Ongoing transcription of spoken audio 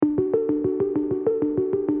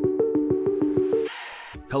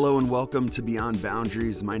Hello and welcome to Beyond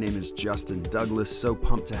Boundaries. My name is Justin Douglas. So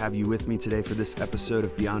pumped to have you with me today for this episode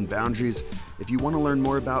of Beyond Boundaries. If you want to learn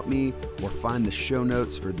more about me or find the show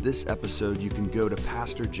notes for this episode, you can go to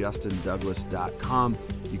pastorjustindouglas.com.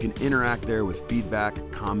 You can interact there with feedback,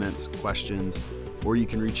 comments, questions, or you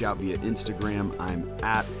can reach out via Instagram. I'm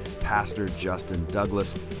at Pastor Justin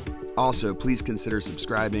Douglas. Also, please consider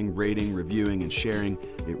subscribing, rating, reviewing, and sharing.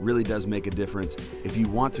 It really does make a difference. If you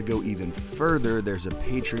want to go even further, there's a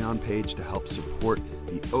Patreon page to help support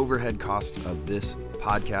the overhead costs of this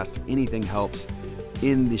podcast. Anything helps.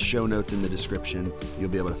 In the show notes in the description, you'll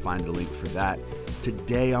be able to find a link for that.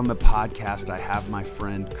 Today on the podcast, I have my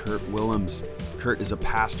friend Kurt Willems. Kurt is a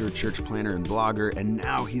pastor, church planner, and blogger, and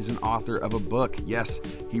now he's an author of a book. Yes,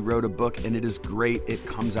 he wrote a book, and it is great. It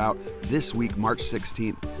comes out this week, March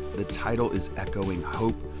 16th. The title is Echoing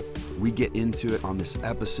Hope. We get into it on this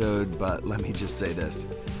episode, but let me just say this.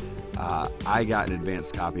 I got an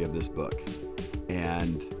advanced copy of this book,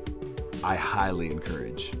 and I highly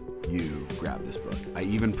encourage you grab this book. I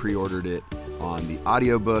even pre-ordered it on the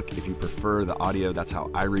audiobook. If you prefer the audio, that's how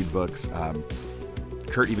I read books.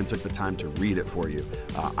 Kurt even took the time to read it for you.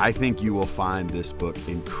 I think you will find this book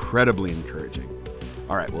incredibly encouraging.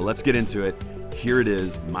 All right, well, let's get into it. Here it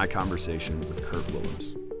is, my conversation with Kurt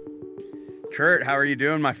Willems. Kurt, how are you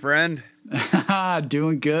doing, my friend?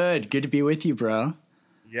 Doing good. Good to be with you, bro.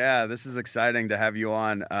 Yeah, this is exciting to have you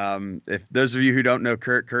on. If those of you who don't know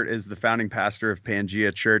Kurt is the founding pastor of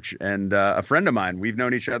Pangea Church and a friend of mine. We've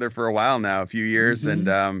known each other for a while now, a few years,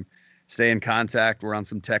 and stay in contact. We're on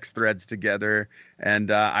some text threads together.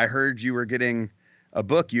 And I heard you were getting a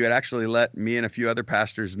book. You had actually let me and a few other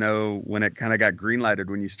pastors know when it kind of got greenlighted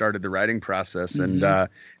when you started the writing process. And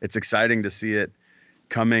it's exciting to see it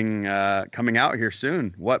coming out here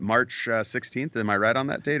soon. What, March 16th? Am I right on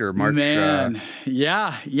that date, or March?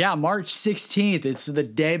 Yeah, March 16th. It's the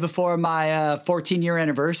day before my 14-year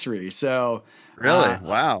anniversary. So really,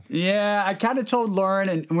 wow. Yeah, I kind of told Lauren,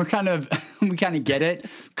 and we kind of get it.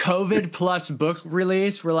 COVID plus book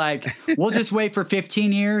release. We're like, we'll just wait for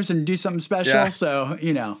 15 years and do something special. Yeah. So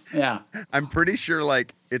yeah. I'm pretty sure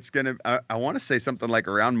like it's gonna. I want to say something like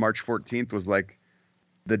around March 14th was like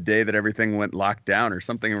the day that everything went locked down or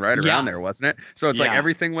something around there, wasn't it? So it's like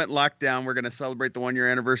everything went locked down. We're going to celebrate the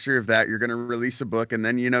 1-year anniversary of that. You're going to release a book, and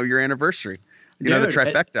then, your anniversary, the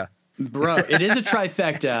trifecta. Bro, it is a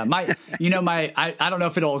trifecta. I don't know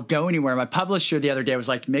if it'll go anywhere. My publisher the other day was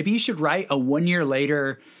like, maybe you should write a 1 year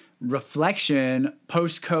later reflection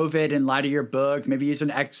post COVID in light of your book. Maybe use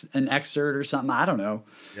an excerpt or something. I don't know.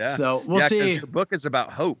 Yeah. So we'll see. 'Cause your book is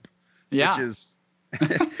about hope. Yeah. Which is,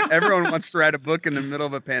 everyone wants to write a book in the middle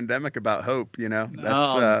of a pandemic about hope,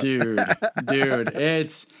 That's, dude,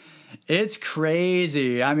 it's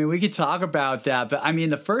crazy. I mean, we could talk about that, but I mean,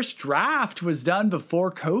 the first draft was done before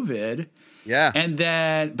COVID. Yeah. And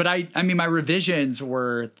then, but I mean, my revisions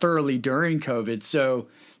were thoroughly during COVID. So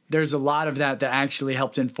there's a lot of that actually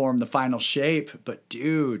helped inform the final shape. But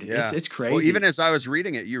dude, it's crazy. Well, even as I was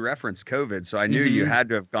reading it, you referenced COVID. So I knew you had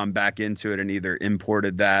to have gone back into it and either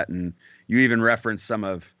imported that, and you even referenced some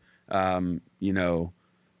of,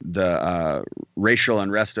 the racial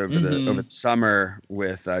unrest over the summer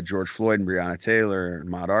with George Floyd and Breonna Taylor and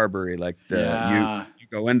Ahmaud Arbery. Like you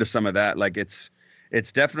go into some of that. Like it's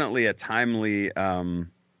definitely a timely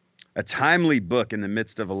book in the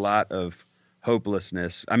midst of a lot of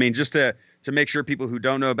hopelessness. I mean, just to make sure people who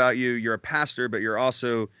don't know about you, you're a pastor, but you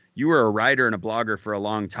were a writer and a blogger for a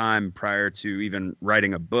long time prior to even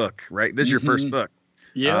writing a book, right? This is your first book.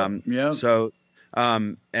 Yeah. So,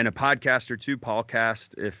 and a podcast or two,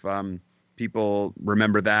 Paulcast, if people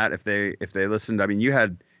remember that, if they listened. I mean, you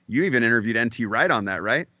even interviewed N.T. Wright on that,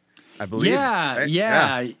 right? I believe. Yeah.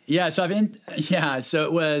 So so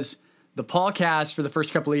it was the Paulcast for the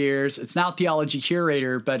first couple of years. It's now Theology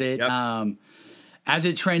Curator, but it as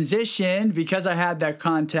it transitioned, because I had that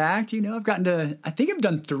contact, I've I think I've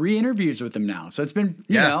done 3 interviews with him now. So it's been,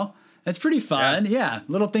 it's pretty fun. Yeah.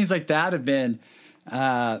 Little things like that have been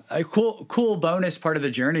a cool bonus part of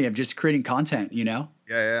the journey of just creating content,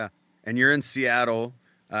 Yeah. And you're in Seattle.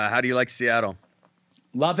 How do you like Seattle?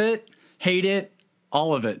 Love it. Hate it.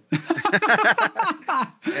 All of it.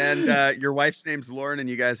 And your wife's name's Lauren, and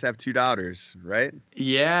you guys have 2 daughters, right?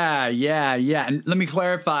 Yeah. And let me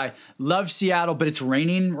clarify. Love Seattle, but it's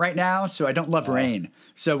raining right now, so I don't love rain.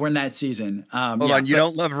 So we're in that season. Hold on, you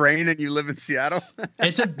don't love rain and you live in Seattle?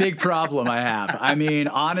 It's a big problem I have. I mean,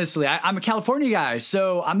 honestly, I'm a California guy,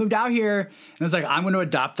 so I moved out here, and it's like, I'm going to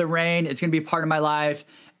adopt the rain. It's going to be a part of my life.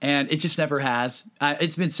 And it just never has.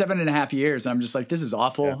 It's been 7.5 years. And I'm just like, this is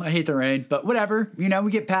awful. Yeah. I hate the rain, but whatever.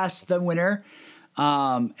 We get past the winter.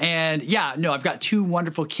 And yeah, no, I've got 2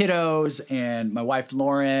 wonderful kiddos and my wife,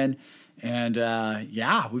 Lauren. And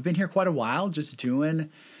yeah, we've been here quite a while, just doing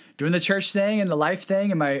the church thing and the life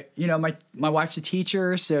thing. And my wife's a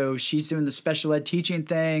teacher, so she's doing the special ed teaching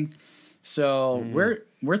thing. So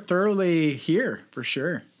we're thoroughly here for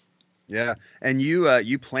sure. Yeah. And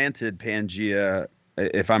you planted Pangea,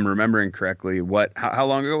 if I'm remembering correctly. How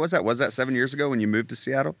long ago was that? Was that 7 years ago when you moved to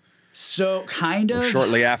Seattle? So kind of or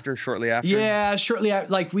shortly after. Yeah, shortly after.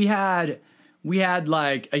 Like we had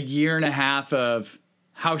like a year and a half of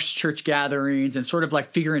house church gatherings and sort of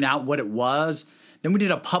like figuring out what it was. Then we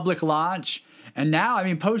did a public launch. And now, I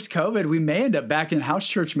mean, post-COVID, we may end up back in house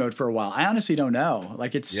church mode for a while. I honestly don't know.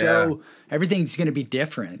 Like everything's going to be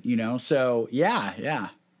different, So yeah.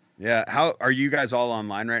 Yeah. How are you guys all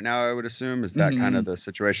online right now? I would assume is that kind of the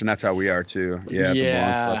situation. That's how we are too. Yeah.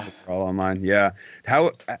 Yeah. We're all online. Yeah.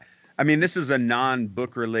 I mean, this is a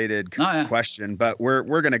non-book related question, but we're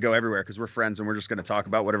going to go everywhere because we're friends and we're just going to talk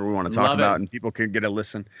about whatever we want to talk about and people can get a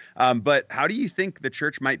listen. But how do you think the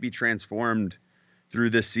church might be transformed through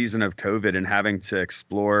this season of COVID and having to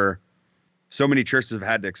explore? So many churches have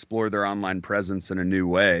had to explore their online presence in a new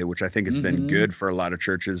way, which I think has been good for a lot of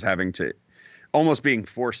churches, having to almost being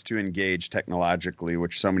forced to engage technologically,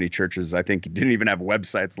 which so many churches, I think, didn't even have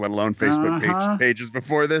websites, let alone Facebook pages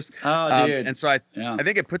before this. Oh, dude. And so I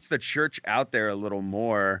think it puts the church out there a little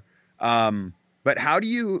more. But how do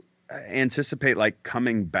you anticipate like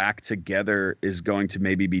coming back together is going to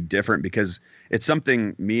maybe be different? Because it's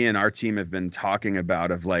something me and our team have been talking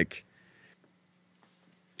about of like,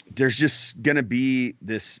 there's just going to be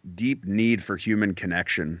this deep need for human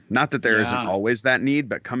connection. Not that there isn't always that need,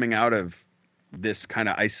 but coming out of this kind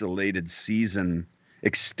of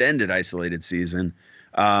extended isolated season.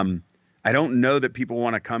 I don't know that people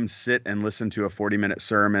want to come sit and listen to a 40-minute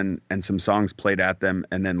sermon and some songs played at them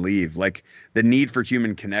and then leave. Like the need for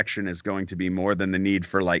human connection is going to be more than the need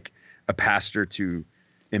for like a pastor to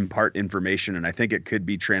impart information. And I think it could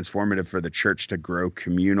be transformative for the church to grow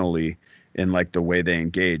communally in like the way they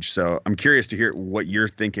engage. So I'm curious to hear what you're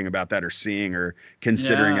thinking about that or seeing or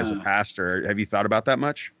considering as a pastor. Have you thought about that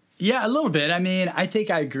much? Yeah, a little bit. I mean, I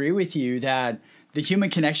think I agree with you that the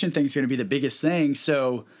human connection thing is going to be the biggest thing.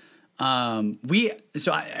 So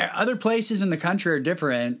other places in the country are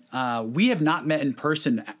different. We have not met in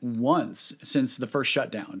person once since the first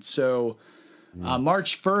shutdown. So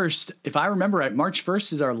March 1st, if I remember right, March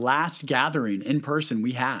 1st is our last gathering in person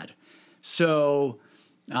we had. So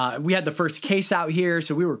we had the first case out here.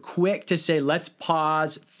 So we were quick to say, let's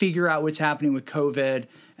pause, figure out what's happening with COVID.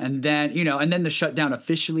 And then, and then the shutdown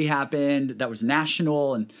officially happened. That was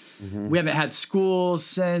national. And we haven't had schools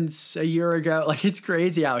since a year ago. Like, it's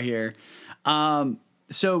crazy out here.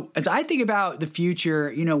 So as I think about the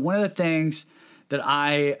future, one of the things that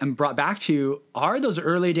I am brought back to are those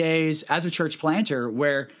early days as a church planter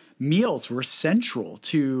where meals were central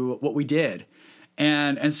to what we did.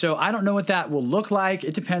 And so I don't know what that will look like.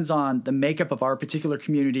 It depends on the makeup of our particular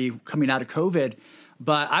community coming out of COVID.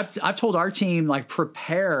 But I've told our team, like,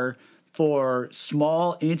 prepare for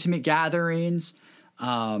small, intimate gatherings,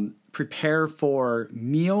 prepare for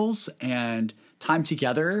meals and time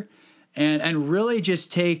together, and really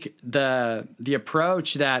just take the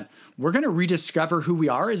approach that we're going to rediscover who we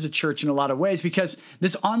are as a church in a lot of ways. Because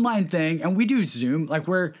this online thing, and we do Zoom, like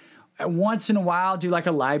we're once in a while do like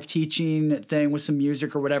a live teaching thing with some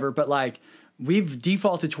music or whatever, but like we've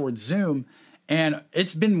defaulted towards Zoom. And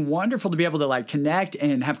it's been wonderful to be able to like connect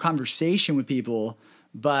and have conversation with people.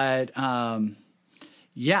 But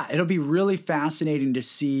it'll be really fascinating to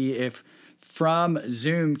see if from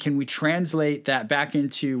Zoom, can we translate that back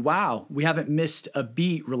into, wow, we haven't missed a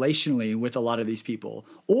beat relationally with a lot of these people?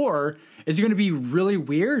 Or is it going to be really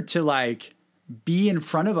weird to like be in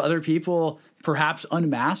front of other people, perhaps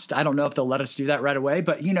unmasked? I don't know if they'll let us do that right away,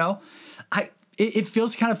 but it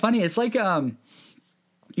feels kind of funny. It's like,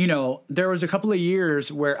 there was a couple of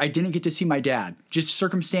years where I didn't get to see my dad, just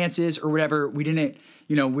circumstances or whatever. We didn't,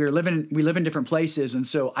 we live in different places. And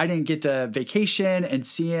so I didn't get to vacation and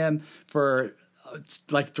see him for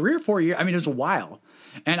like 3 or 4 years. I mean, it was a while.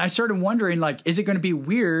 And I started wondering, like, is it going to be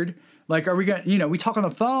weird? Like, are we going to, we talk on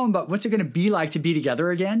the phone, but what's it going to be like to be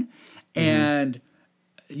together again? And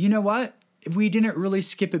you know what? We didn't really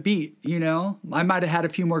skip a beat, I might have had a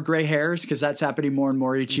few more gray hairs because that's happening more and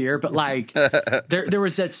more each year. But like there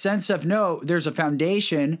was that sense of, no, there's a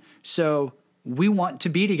foundation. So we want to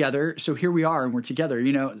be together. So here we are and we're together.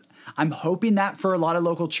 I'm hoping that for a lot of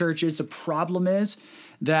local churches. The problem is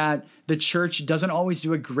that the church doesn't always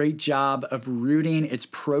do a great job of rooting its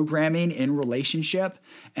programming in relationship.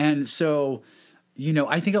 And so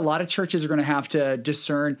I think a lot of churches are going to have to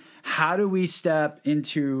discern, how do we step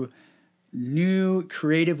into new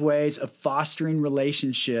creative ways of fostering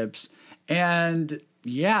relationships? And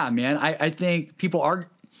yeah, man, I think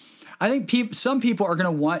some people are going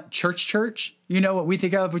to want church, what we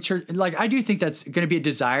think of with church. Like, I do think that's going to be a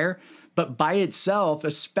desire, but by itself,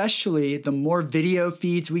 especially the more video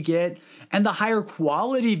feeds we get and the higher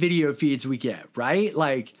quality video feeds we get, right?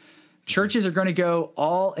 Like, churches are going to go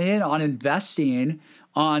all in on investing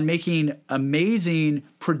on making amazing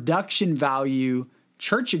production value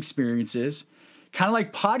church experiences. Kind of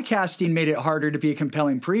like podcasting made it harder to be a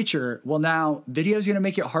compelling preacher. Well, now video is going to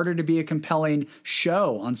make it harder to be a compelling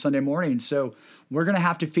show on Sunday morning. So we're going to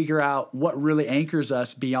have to figure out what really anchors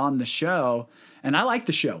us beyond the show. And I like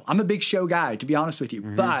the show. I'm a big show guy, to be honest with you.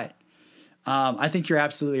 Mm-hmm. But I think you're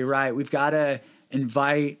absolutely right. We've got to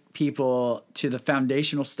invite people to the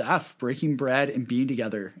foundational stuff, breaking bread and being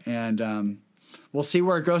together. And we'll see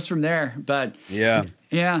where it goes from there. But yeah.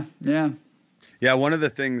 Yeah, one of the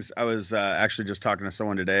things I was actually just talking to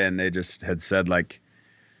someone today, and they just had said, like,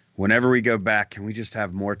 whenever we go back, can we just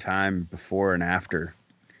have more time before and after?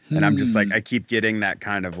 And I'm just like, I keep getting that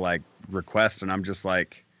kind of like request, and I'm just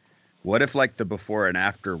like, what if like the before and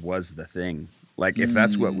after was the thing? Like, if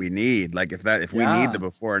that's what we need, like if we need the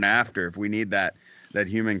before and after, if we need that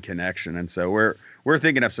human connection. And so we're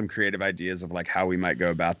thinking of some creative ideas of like how we might go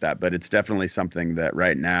about that, but it's definitely something that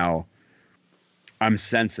right now I'm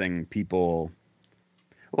sensing people.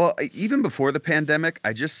 Well, even before the pandemic,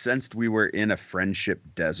 I just sensed we were in a friendship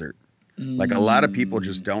desert. Like, a lot of people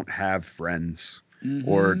just don't have friends,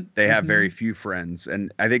 or they have very few friends.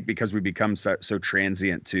 And I think because we become so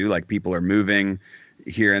transient too, like people are moving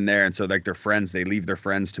here and there. And so like their friends, they leave their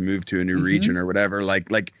friends to move to a new region or whatever.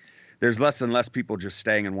 Like there's less and less people just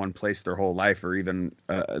staying in one place their whole life, or even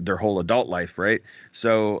their whole adult life. Right.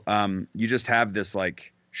 So you just have this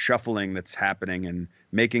like shuffling that's happening, and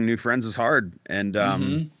making new friends is hard, and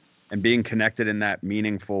being connected in that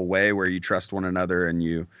meaningful way where you trust one another and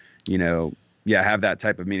you have that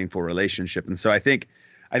type of meaningful relationship. And so I think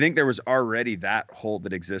there was already that hole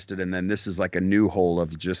that existed. And then this is like a new hole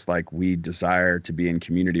of just like, we desire to be in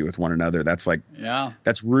community with one another. That's like,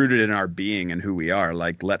 that's rooted in our being and who we are.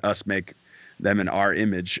 Like, let us make them in our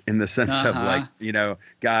image, in the sense of like,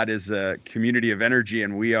 God is a community of energy,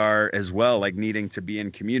 and we are as well, like needing to be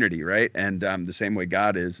in community. Right. And the same way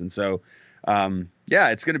God is. And so,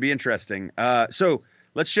 it's going to be interesting. So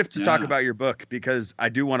let's shift to talk about your book, because I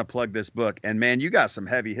do want to plug this book. And man, you got some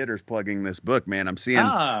heavy hitters plugging this book, man. I'm seeing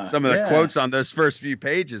some of the quotes on those first few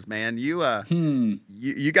pages, man. You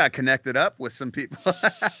got connected up with some people.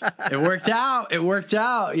 It worked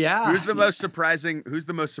out. Yeah. Who's the most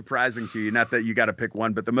surprising to you? Not that you got to pick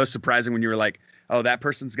one, but the most surprising when you were like, oh, that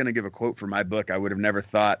person's going to give a quote for my book. I would have never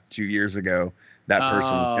thought 2 years ago that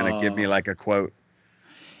person was going to give me like a quote.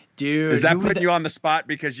 Dude, is that putting you on the spot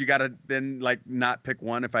because you got to then like not pick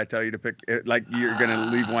one if I tell you to pick, like you're going to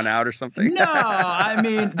leave one out or something? No, I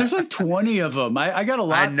mean, there's like 20 of them. I got a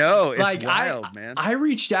lot. I know. It's like, wild, man. I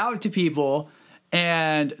reached out to people,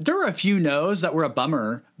 and there were a few no's that were a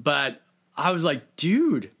bummer, but I was like,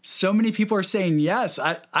 dude, so many people are saying yes.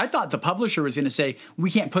 I thought the publisher was going to say,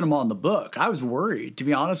 we can't put them all in the book. I was worried, to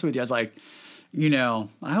be honest with you. I was like,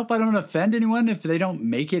 I hope I don't offend anyone if they don't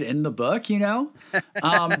make it in the book,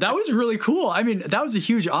 That was really cool. I mean, that was a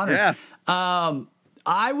huge honor. Yeah.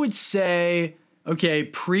 I would say, okay,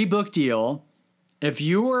 pre-book deal, if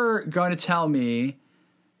you were going to tell me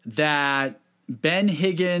that Ben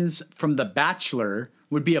Higgins from The Bachelor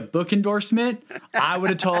would be a book endorsement, I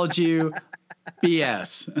would have told you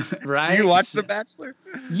BS, right? You watched The Bachelor?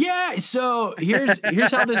 Yeah. So here's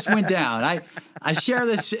how this went down. I share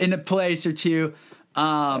this in a place or two.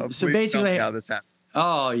 So basically, tell me how this happened.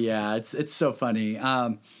 Oh yeah, it's so funny.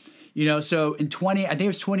 So in I think it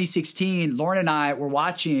was 2016, Lauren and I were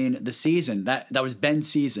watching the season that was Ben's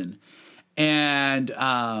season, and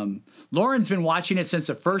Lauren's been watching it since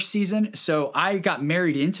the first season. So I got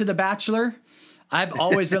married into The Bachelor. I've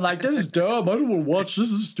always been like, this is dumb. I don't want to watch this.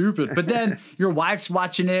 This is stupid. But then your wife's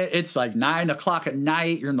watching it. It's like 9:00 at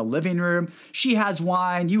night. You're in the living room. She has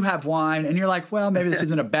wine. You have wine. And you're like, well, maybe this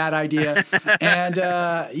isn't a bad idea. And,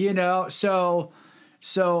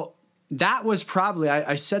 so that was probably,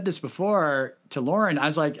 I said this before to Lauren. I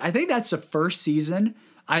was like, I think that's the first season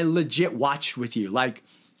I legit watched with you, like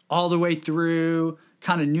all the way through,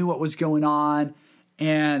 kind of knew what was going on.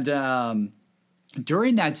 And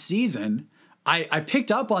during that season, I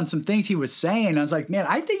picked up on some things he was saying. I was like, man,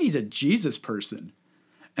 I think he's a Jesus person.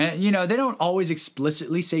 And, they don't always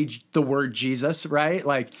explicitly say the word Jesus, right?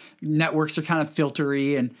 Like, networks are kind of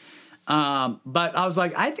filtery. And But I was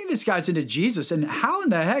like, I think this guy's into Jesus, and how in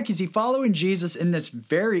the heck is he following Jesus in this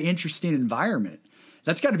very interesting environment?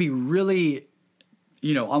 That's got to be really,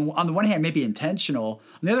 on the one hand, maybe intentional.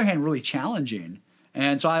 On the other hand, really challenging.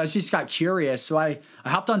 And so I just got curious. So I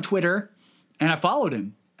hopped on Twitter and I followed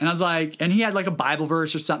him. And I was like, and he had like a Bible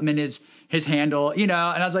verse or something in his handle, and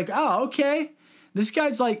I was like, oh, okay. This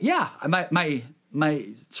guy's like, yeah, my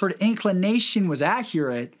sort of inclination was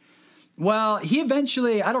accurate. Well, he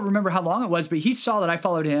eventually, I don't remember how long it was, but he saw that I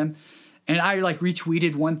followed him and I like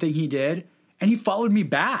retweeted one thing he did and he followed me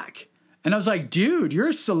back. And I was like, dude, you're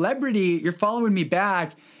a celebrity. You're following me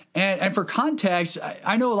back. And for context,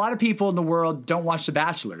 I know a lot of people in the world don't watch The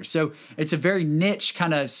Bachelor. So it's a very niche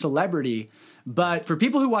kind of celebrity. But for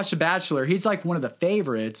people who watch The Bachelor, he's like one of the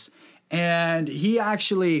favorites. And he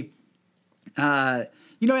actually, he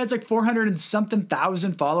has like 400 and something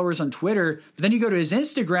thousand followers on Twitter. But then you go to his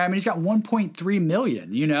Instagram and he's got 1.3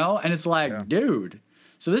 million, and it's like, dude.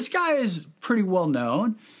 So this guy is pretty well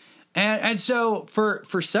known. And so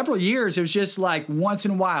for several years, it was just like once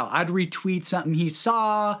in a while, I'd retweet something he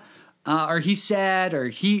saw or he said, or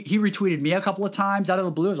he retweeted me a couple of times out of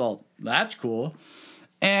the blue. I was all, that's cool.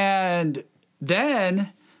 And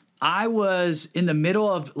then I was in the middle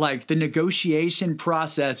of like the negotiation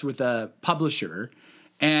process with a publisher,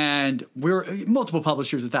 and we were multiple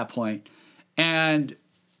publishers at that point. And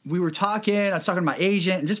we were talking, I was talking to my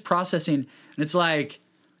agent and just processing. And it's like,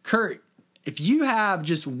 Kurt, if you have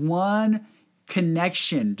just one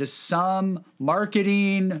connection to some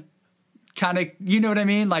marketing kind of, you know what I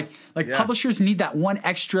mean? Like publishers need that one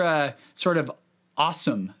extra sort of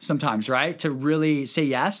awesome sometimes, right? To really say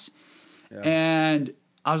yes. Yeah. And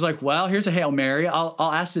I was like, well, here's a Hail Mary. I'll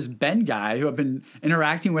ask this Ben guy who I've been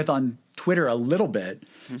interacting with on Twitter a little bit.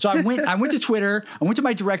 So I went to Twitter, I went to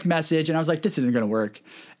my direct message and I was like, this isn't going to work.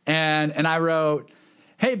 And I wrote,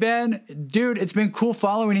 hey, Ben, dude, it's been cool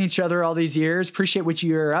following each other all these years. Appreciate what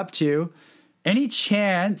you're up to. Any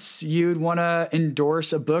chance you'd want to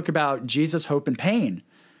endorse a book about Jesus, hope, and pain?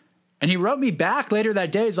 And he wrote me back later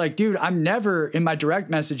that day. He's like, dude, I'm never in my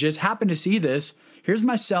direct messages. Happen to see this. Here's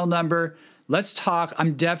my cell number. Let's talk.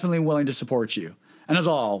 I'm definitely willing to support you. And I was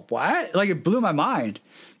all, what? Like, it blew my mind.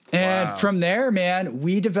 And from there, man,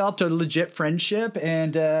 we developed a legit friendship.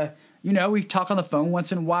 And, we talk on the phone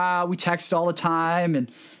once in a while. We text all the time.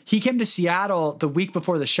 And he came to Seattle the week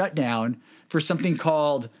before the shutdown for something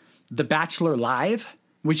called The Bachelor Live,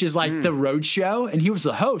 which is like the road show. And he was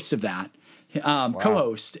the host of that,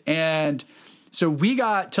 co-host. And so we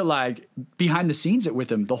got to like behind the scenes it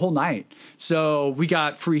with him the whole night. So we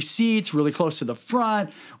got free seats really close to the front.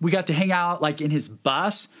 We got to hang out like in his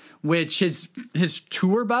bus, which his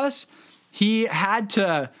tour bus, he had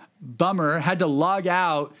to log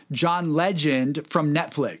out John Legend from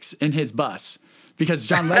Netflix in his bus because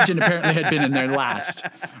John Legend apparently had been in there last,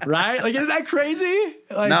 right? Like, isn't that crazy?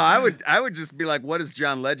 Like, no, I would just be like, what is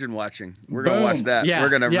John Legend watching? We're going to watch that. Yeah, we're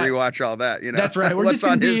going to rewatch all that. That's right. We're just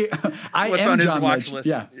going to be, what's on his watch list?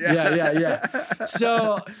 Yeah.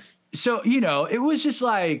 So, it was just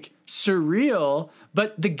like surreal,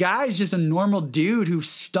 but the guy's just a normal dude who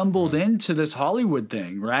stumbled into this Hollywood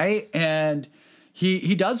thing. Right. And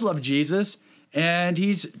he does love Jesus, and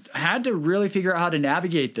he's had to really figure out how to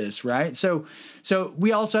navigate this, right? So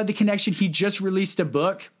we also had the connection. He just released a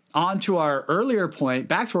book back to our earlier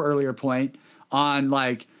point on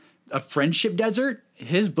like a friendship desert.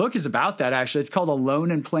 His book is about that, actually. It's called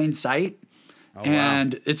Alone in Plain Sight.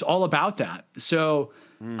 And it's all about that. So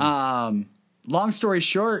long story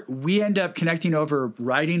short, we end up connecting over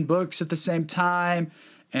writing books at the same time.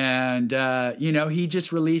 And, he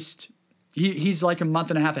just released... He's like a month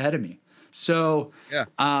and a half ahead of me. So,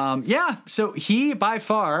 so he by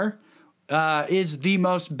far is the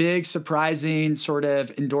most big, surprising sort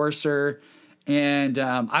of endorser. And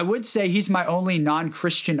I would say he's my only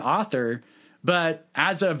non-Christian author. But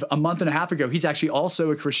as of a month and a half ago, he's actually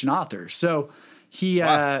also a Christian author. So it's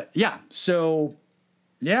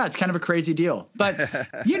kind of a crazy deal. But,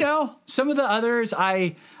 some of the others,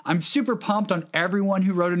 I'm super pumped on everyone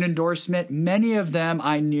who wrote an endorsement. Many of them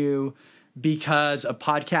I knew because of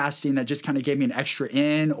podcasting that just kind of gave me an extra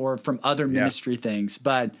in, or from other ministry things.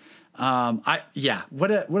 But what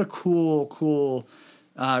a cool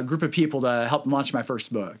group of people to help launch my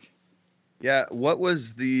first book. Yeah. What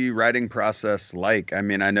was the writing process like? I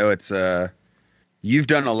mean, I know it's you've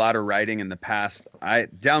done a lot of writing in the past.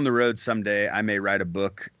 Down the road someday I may write a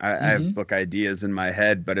book. I have book ideas in my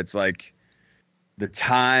head, but it's like the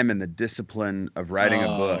time and the discipline of writing a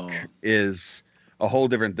book is a whole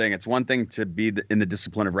different thing. It's one thing to be in the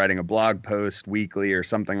discipline of writing a blog post weekly or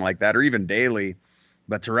something like that, or even daily,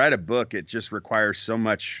 but to write a book, it just requires so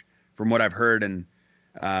much from what I've heard, and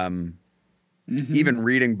even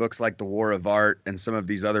reading books like The War of Art and some of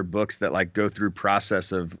these other books that like go through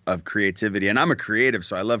process of creativity. And I'm a creative,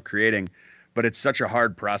 so I love creating, but it's such a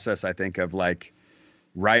hard process, I think, of like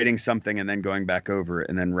writing something and then going back over it,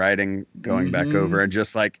 and then writing, going back over, and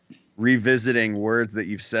just like revisiting words that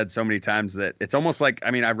you've said so many times that it's almost like, I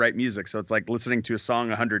mean, I write music, so it's like listening to a song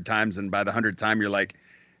 100 times, and by the 100th time you're like,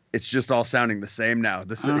 it's just all sounding the same now.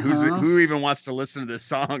 Who even wants to listen to this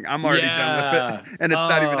song? I'm already done with it, and it's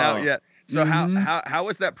not even out yet. So how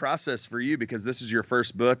was that process for you? Because this is your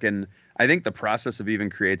first book, and I think the process of even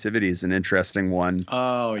creativity is an interesting one.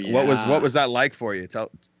 Oh yeah. What was that like for you?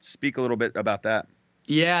 Speak a little bit about that.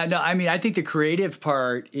 Yeah, no, I mean, I think the creative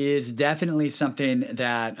part is definitely something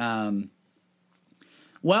that,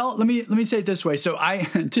 well, let me say it this way. So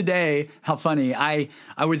today, how funny, I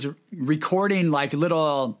was recording like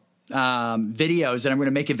little videos that I'm going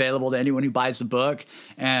to make available to anyone who buys the book.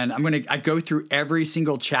 And I go through every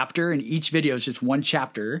single chapter, and each video is just one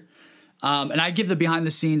chapter. And I give the behind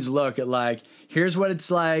the scenes look at like, here's what it's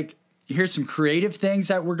like. Here's some creative things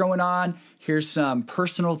that were going on. Here's some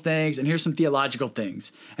personal things, and here's some theological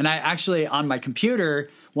things. And I actually, on my computer,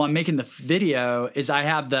 while I'm making the video, is I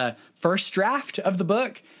have the first draft of the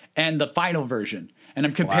book and the final version. And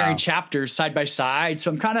I'm comparing chapters side by side.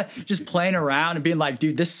 So I'm kind of just playing around and being like,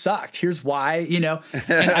 dude, this sucked. Here's why, you know.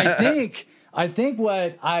 And I think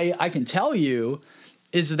what I can tell you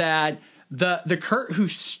is that the Kurt who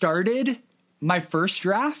started my first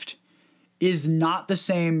draft is not the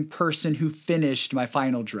same person who finished my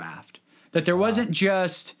final draft. That there wasn't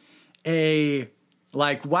just a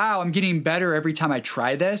like, wow, I'm getting better every time I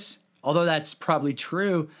try this. Although that's probably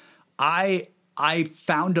true. I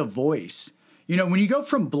found a voice. You know, when you go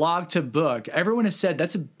from blog to book, everyone has said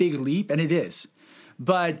that's a big leap, and it is.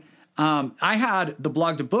 But I had the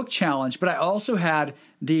blog to book challenge, but I also had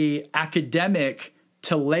the academic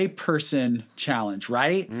to layperson challenge,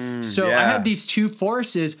 right? So I had these two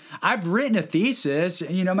forces. I've written a thesis,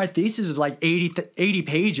 and, you know, my thesis is like 80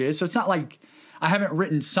 pages. So it's not like I haven't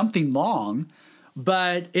written something long,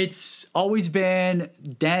 but it's always been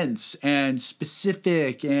dense and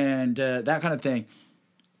specific and that kind of thing.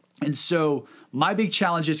 And so my big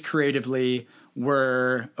challenges creatively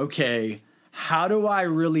were, okay, how do I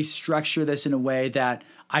really structure this in a way that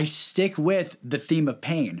I stick with the theme of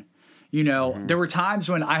pain? You know, there were times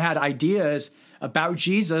when I had ideas about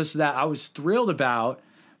Jesus that I was thrilled about,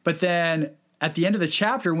 but then at the end of the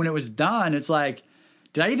chapter, when it was done, it's like,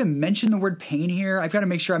 did I even mention the word pain here? I've got to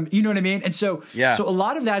make sure you know what I mean? And so, so a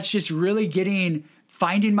lot of that's just really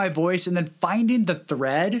finding my voice, and then finding the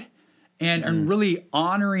thread and really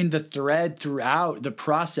honoring the thread throughout the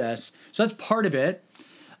process. So that's part of it.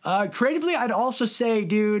 Creatively, I'd also say,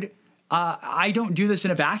 dude, I don't do this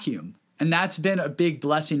in a vacuum. And that's been a big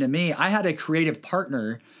blessing to me. I had a creative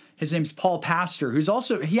partner. His name's Paul Pastor,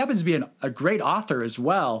 he happens to be a great author as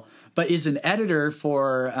well, but is an editor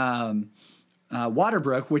for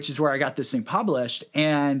Waterbrook, which is where I got this thing published.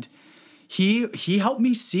 And he helped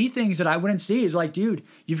me see things that I wouldn't see. He's like, dude,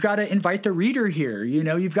 you've got to invite the reader here. You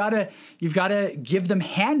know, you've got to give them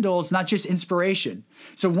handles, not just inspiration.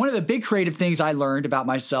 So one of the big creative things I learned about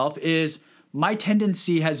myself is my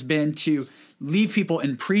tendency has been to leave people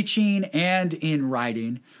in preaching and in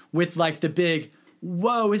writing with like the big,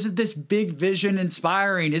 whoa, isn't this big vision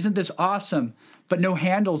inspiring? Isn't this awesome? But no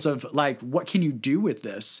handles of like, what can you do with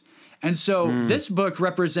this? And so this book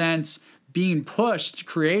represents being pushed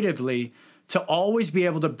creatively to always be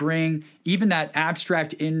able to bring even that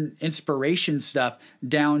abstract inspiration stuff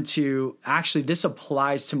down to actually this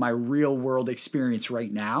applies to my real world experience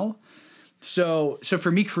right now. So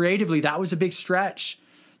for me creatively, that was a big stretch.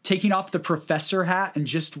 Taking off the professor hat and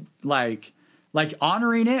just like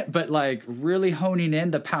honoring it, but like really honing in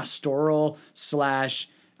the pastoral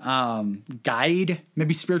 / guide,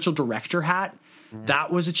 maybe spiritual director hat.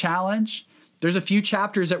 That was a challenge. There's a few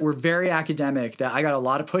chapters that were very academic that I got a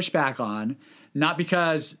lot of pushback on, not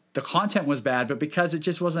because the content was bad, but because it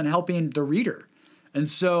just wasn't helping the reader. And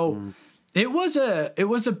so it was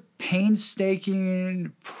a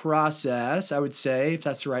painstaking process, I would say, if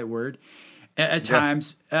that's the right word. At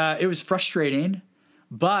times, it was frustrating,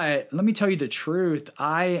 but let me tell you the truth.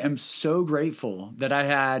 I am so grateful that I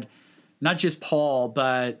had not just Paul,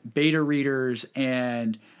 but beta readers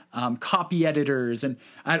and copy editors, and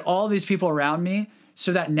I had all these people around me,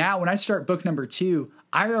 so that now when I start book number 2,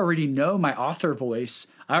 I already know my author voice.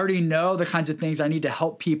 I already know the kinds of things I need to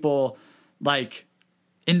help people like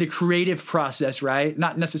in the creative process, right?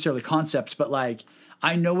 Not necessarily concepts, but like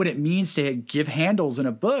I know what it means to give handles in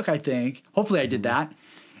a book, I think. Hopefully I did that.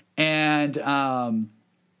 And,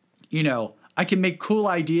 you know, I can make cool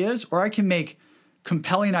ideas, or I can make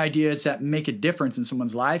compelling ideas that make a difference in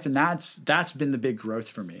someone's life. And that's been the big growth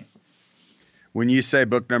for me. When you say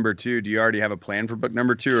book number 2, do you already have a plan for book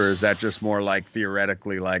number 2, or is that just more like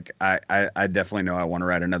theoretically, like I definitely know I want to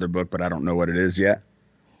write another book, but I don't know what it is yet?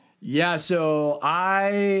 Yeah. So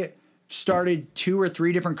I started 2 or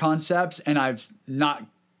 3 different concepts, and I've not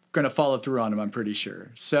going to follow through on them, I'm pretty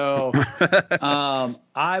sure. So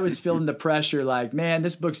I was feeling the pressure like, man,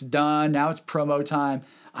 this book's done. Now it's promo time.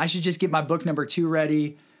 I should just get my book number 2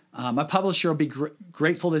 ready. My publisher will be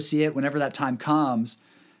grateful to see it whenever that time comes.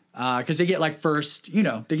 Because they get like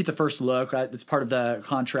they get the first look. It's part of the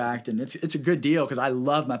contract, and it's a good deal because I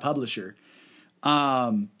love my publisher.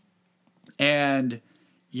 And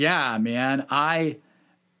yeah, man, how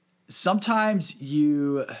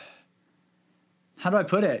do I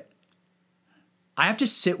put it? I have to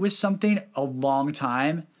sit with something a long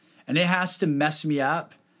time, and it has to mess me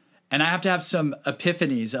up, and I have to have some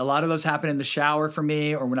epiphanies. A lot of those happen in the shower for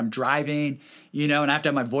me, or when I'm driving, and I have to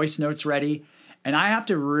have my voice notes ready. And I have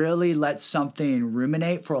to really let something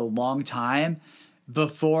ruminate for a long time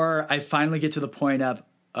before I finally get to the point of,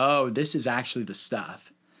 oh, this is actually the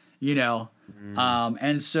stuff,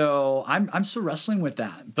 And so I'm still wrestling with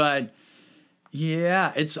that. But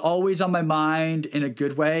yeah, it's always on my mind in a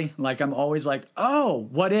good way. Like I'm always like, oh,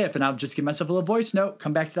 what if? And I'll just give myself a little voice note,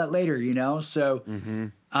 come back to that later, So,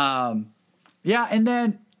 yeah. And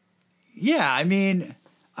then, yeah, I mean,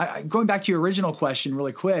 going back to your original question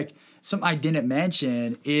really quick, something I didn't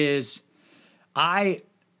mention is the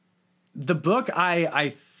book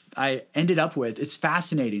I ended up with, it's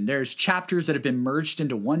fascinating. There's chapters that have been merged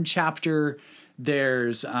into one chapter.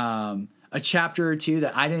 There's a chapter or 2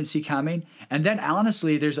 that I didn't see coming. And then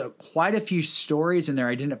honestly, there's quite a few stories in there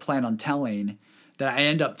I didn't plan on telling that I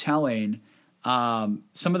end up telling. Some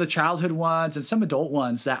of the childhood ones and some adult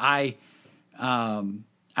ones that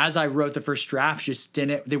as I wrote the first draft,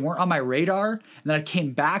 they weren't on my radar. And then I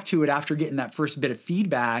came back to it after getting that first bit of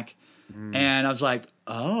feedback. And I was like,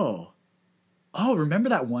 oh, remember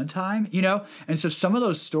that one time, And so some of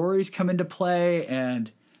those stories come into play, and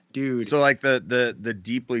dude. So like the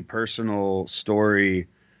deeply personal story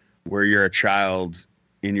where you're a child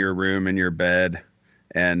in your room, in your bed,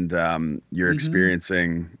 and you're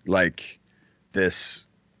experiencing like this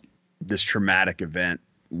traumatic event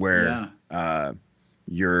where,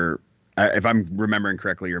 if I'm remembering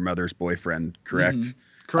correctly, your mother's boyfriend, correct?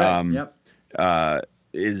 Correct. Yep.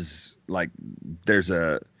 Is like, there's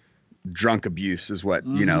a drunk abuse is what,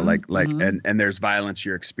 and there's violence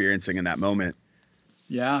you're experiencing in that moment.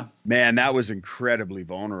 Yeah, man, that was incredibly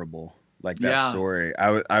vulnerable. Like that story.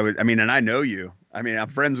 And I know you, I'm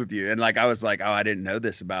friends with you. And like, I was like, oh, I didn't know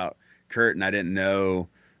this about Kurt, and I didn't know.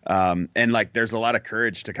 And like, there's a lot of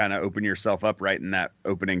courage to kind of open yourself up right in that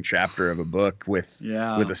opening chapter of a book with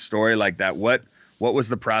a story like that. What was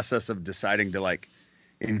the process of deciding to like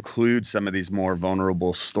include some of these more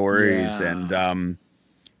vulnerable stories and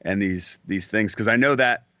these things? Cause I know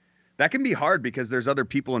that can be hard because there's other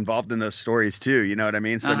people involved in those stories too. You know what I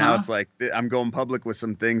mean? So now it's like, I'm going public with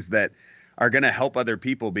some things that are going to help other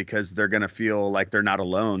people because they're going to feel like they're not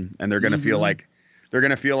alone, and they're going to feel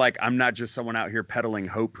like I'm not just someone out here peddling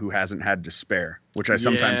hope who hasn't had despair, which I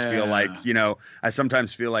sometimes feel like, I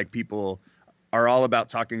sometimes feel like people are all about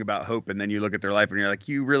talking about hope, and then you look at their life and you're like,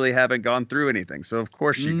 you really haven't gone through anything. So of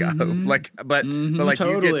course you got hope. Like, but like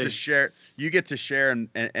totally. you get to share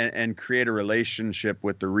and create a relationship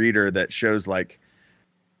with the reader that shows like,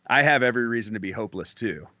 I have every reason to be hopeless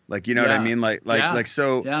too. Like, you know what I mean?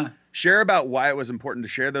 So share about why it was important to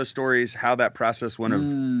share those stories, how that process went of,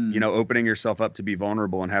 opening yourself up to be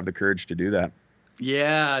vulnerable and have the courage to do that.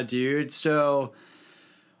 Yeah, dude. So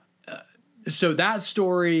that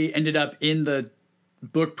story ended up in the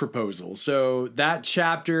book proposal. So that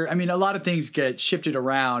chapter, a lot of things get shifted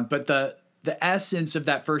around, but the essence of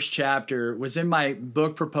that first chapter was in my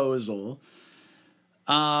book proposal.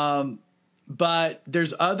 But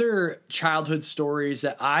there's other childhood stories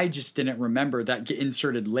that I just didn't remember that get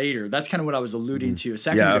inserted later. That's kind of what I was alluding to a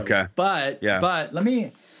second ago. Okay. But let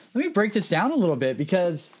me break this down a little bit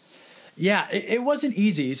because it wasn't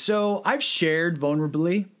easy. So I've shared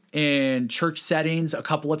vulnerably in church settings a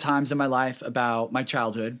couple of times in my life about my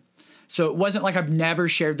childhood. So it wasn't like I've never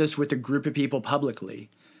shared this with a group of people publicly.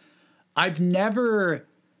 I've never,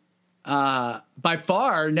 by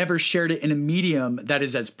far, never shared it in a medium that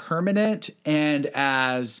is as permanent and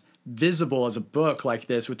as visible as a book like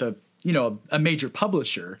this with a major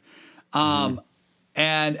publisher. And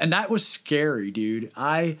that was scary, dude.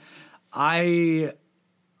 I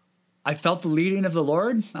felt the leading of the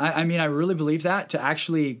Lord. I really believe that, to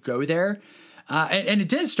actually go there. And it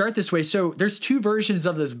didn't start this way. So there's two versions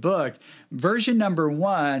of this book. Version number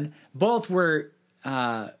 1, both were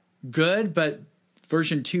good, but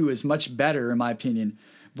version 2 is much better in my opinion.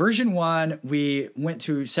 Version 1, we went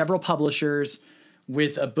to several publishers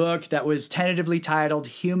with a book that was tentatively titled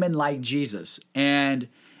Human Like Jesus. And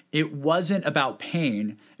it wasn't about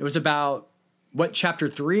pain. It was about what chapter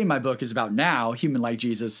 3 in my book is about now, Human Like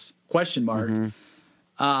Jesus, ?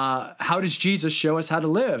 How does Jesus show us how to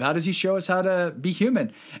live? How does he show us how to be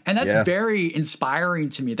human? And that's very inspiring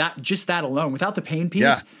to me. That alone, without the pain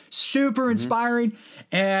piece, super inspiring.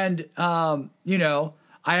 And,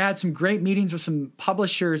 I had some great meetings with some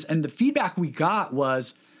publishers, and the feedback we got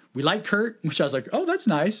was, we like Kurt, which I was like, oh, that's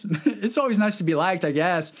nice. It's always nice to be liked, I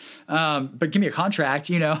guess. But give me a contract,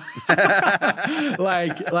 so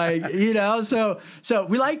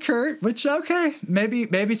we like Kurt, which, okay,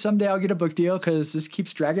 maybe someday I'll get a book deal because this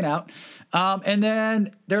keeps dragging out. And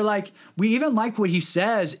then they're like, we even like what he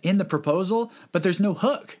says in the proposal, but there's no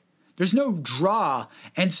hook. There's no draw.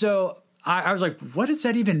 And so I was like, what does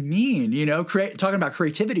that even mean? Talking about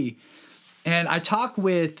creativity. And I talked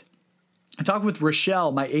with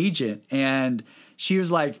Rochelle, my agent, and she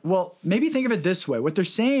was like, well, maybe think of it this way. What they're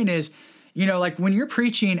saying is, like when you're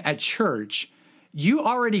preaching at church, you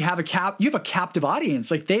already have a captive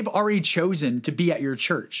audience. Like they've already chosen to be at your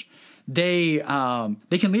church. They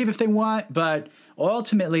can leave if they want, but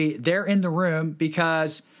ultimately they're in the room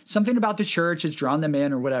because something about the church has drawn them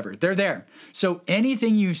in or whatever. They're there. So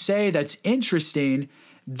anything you say that's interesting,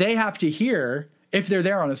 they have to hear if they're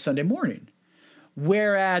there on a Sunday morning.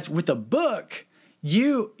 Whereas with a book,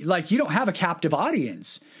 you don't have a captive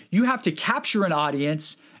audience. You have to capture an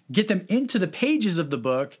audience, get them into the pages of the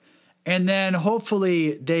book, and then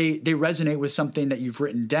hopefully they resonate with something that you've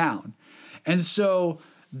written down. And so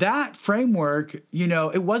that framework,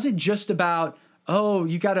 it wasn't just about, oh,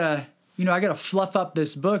 I gotta fluff up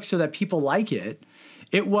this book so that people like it.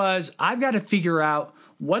 It was, I've got to figure out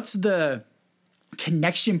what's the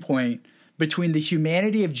connection point between the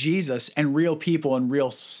humanity of Jesus and real people and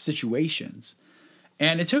real situations.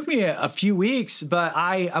 And it took me a few weeks, but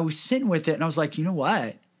I was sitting with it and I was like, you know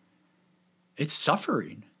what? It's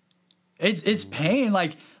suffering. It's pain.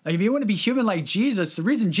 Like if you want to be human like Jesus, the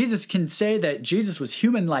reason Jesus can say that Jesus was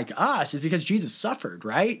human like us is because Jesus suffered,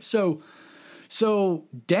 right? So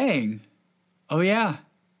dang. Oh yeah,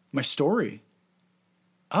 my story.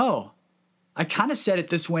 Oh, I kind of said it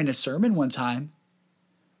this way in a sermon one time.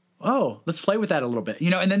 Oh, let's play with that a little bit,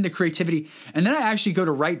 and then the creativity. And then I actually go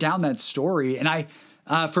to write down that story. And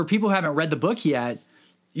for people who haven't read the book yet,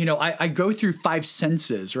 I go through 5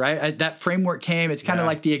 senses, right? That framework came, it's kind of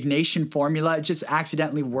like the Ignatian formula. It just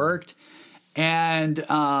accidentally worked. And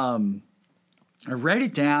I write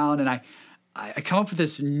it down and I come up with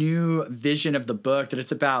this new vision of the book that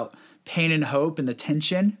it's about pain and hope and the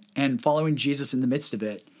tension and following Jesus in the midst of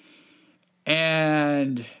it.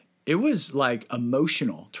 And it was like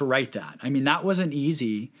emotional to write that. I mean, that wasn't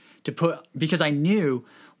easy to put because I knew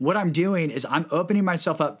what I'm doing is I'm opening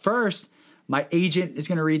myself up first. My agent is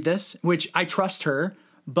going to read this, which I trust her,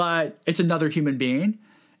 but it's another human being.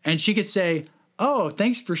 And she could say, oh,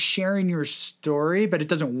 thanks for sharing your story, but it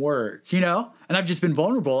doesn't work, And I've just been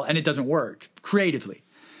vulnerable and it doesn't work creatively.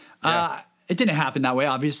 Yeah. It didn't happen that way,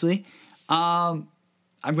 obviously.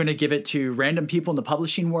 I'm going to give it to random people in the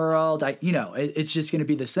publishing world. It's just going to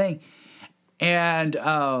be this thing. And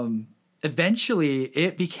eventually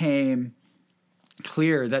it became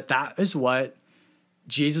clear that is what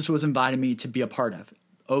Jesus was inviting me to be a part of,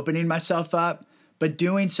 opening myself up, but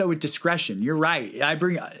doing so with discretion. You're right.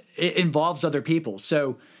 It involves other people.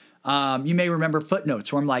 So you may remember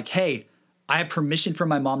footnotes where I'm like, hey, I have permission from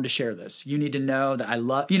my mom to share this. You need to know that I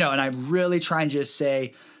love, and I really try and just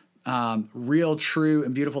say real, true,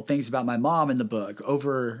 and beautiful things about my mom in the book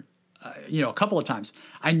over, a couple of times.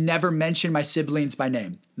 I never mention my siblings by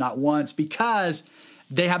name, not once, because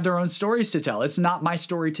they have their own stories to tell. It's not my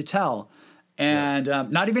story to tell. And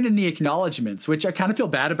not even in the acknowledgments, which I kind of feel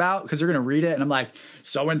bad about because they're going to read it. And I'm like,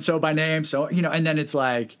 so-and-so by name. So, and then it's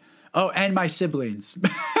like, oh, and my siblings.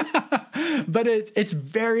 But it's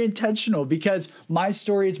very intentional because my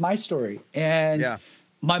story is my story. And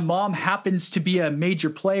my mom happens to be a major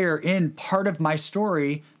player in part of my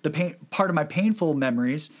story, part of my painful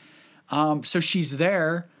memories. So she's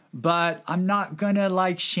there, but I'm not going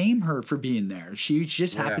to shame her for being there. She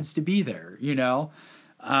just happens to be there,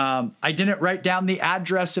 I didn't write down the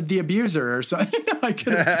address of the abuser or something. I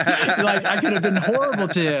could have been horrible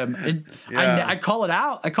to him. And I call it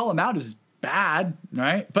out. I call him out as bad,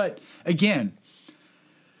 right? But again,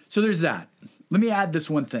 so there's that. Let me add this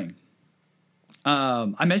one thing.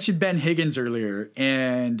 I mentioned Ben Higgins earlier,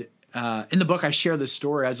 and in the book, I share this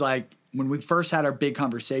story. I was like, when we first had our big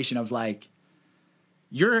conversation, I was like,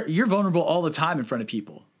 you're vulnerable all the time in front of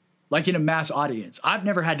people, like in a mass audience. I've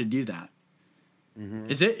never had to do that. Mm-hmm.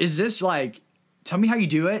 Is this like, tell me how you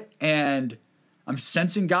do it? And I'm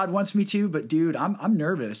sensing God wants me to, but dude, I'm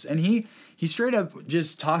nervous. And he straight up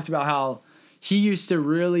just talked about how he used to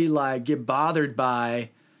really like get bothered by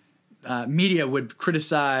media would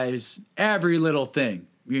criticize every little thing,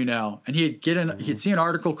 and he'd see an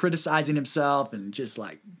article criticizing himself and just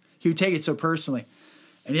like, he would take it so personally.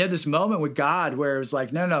 And he had this moment with God where it was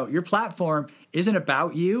like, no, your platform isn't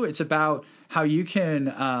about you. It's about how you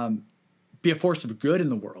can be a force of good in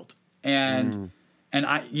the world. And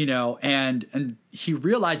he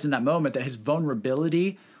realized in that moment that his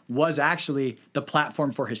vulnerability was actually the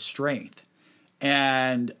platform for his strength.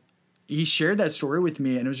 And he shared that story with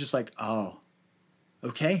me, and it was just like, oh,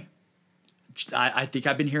 okay. I think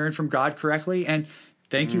I've been hearing from God correctly. And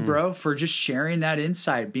thank you, bro, for just sharing that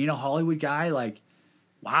insight. Being a Hollywood guy, like,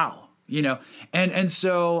 wow, And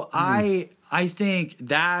so I think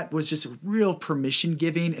that was just real permission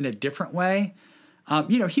giving in a different way.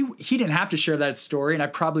 He didn't have to share that story, and I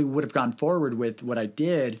probably would have gone forward with what I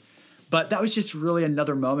did. But that was just really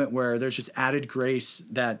another moment where there's just added grace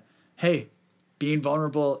that, hey, being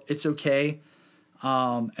vulnerable, it's okay.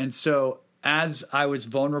 And so as I was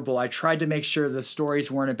vulnerable, I tried to make sure the stories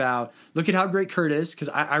weren't about, look at how great Kurt is, because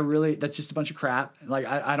I really, that's just a bunch of crap. Like,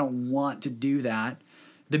 I don't want to do that.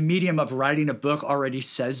 The medium of writing a book already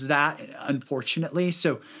says that, unfortunately.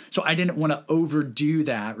 So I didn't want to overdo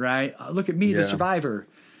that, right? Look at me, the survivor.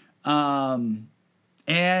 And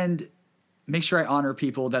make sure I honor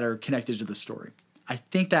people that are connected to the story. I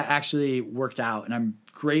think that actually worked out, and I'm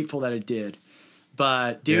grateful that it did.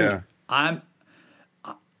 But dude, I'm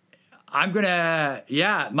gonna,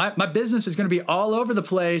 my business is gonna be all over the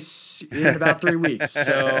place in about 3 weeks.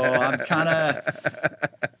 So I'm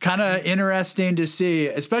kind of interesting to see,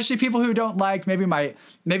 especially people who don't like maybe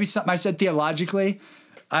something I said theologically.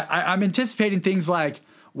 I'm anticipating things like,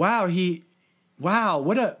 wow,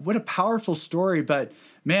 what a powerful story, but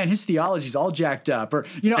man, his theology's all jacked up. Or,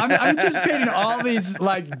 I'm anticipating all these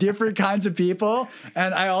like different kinds of people.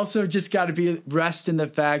 And I also just got to rest in the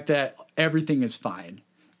fact that everything is fine.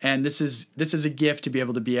 And this is a gift to be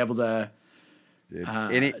able to.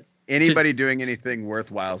 Dude, anybody doing anything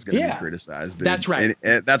worthwhile is going to be criticized. Dude. That's right.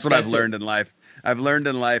 That's what I've learned in life. I've learned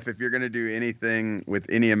in life, if you're going to do anything with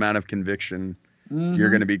any amount of conviction, you're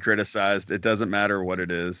going to be criticized. It doesn't matter what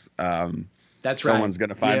it is. That's right. Someone's going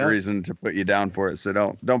to find a reason to put you down for it.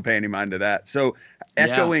 So don't pay any mind to that. So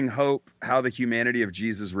echoing hope, how the humanity of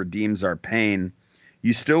Jesus redeems our pain.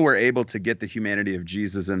 You still were able to get the humanity of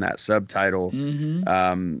Jesus in that subtitle.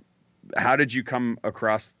 Mm-hmm. How did you come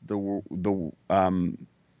across the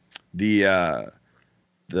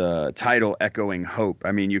title Echoing Hope?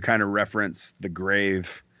 I mean, you kind of reference the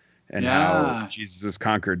grave and how Jesus has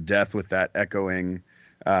conquered death with that echoing,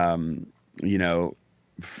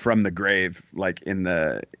 from the grave, like in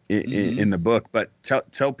the book. But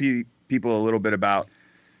tell people a little bit about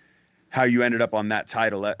how you ended up on that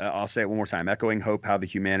title. I'll say it one more time: Echoing Hope, how the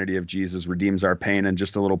humanity of Jesus redeems our pain. And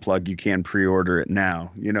just a little plug, you can pre-order it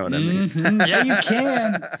now. You know what I mean? Yeah, you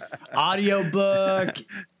can. Audiobook. Dude,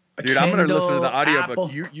 Kindle, I'm going to listen to the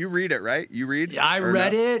audiobook. You read it, right? You read? I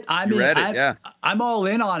read it. I'm all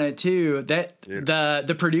in on it too.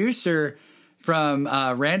 The producer from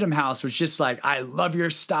Random House was just like, I love your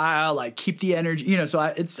style. Like, keep the energy. So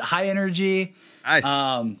it's high energy. Nice.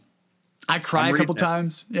 I cry a couple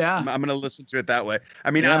times. Yeah. I'm going to listen to it that way.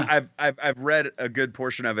 I mean, I've read a good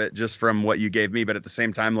portion of it just from what you gave me, but at the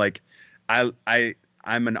same time, like I'm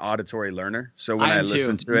an auditory learner. So when I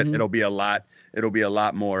listen to it, it'll be a lot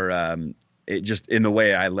more, it just in the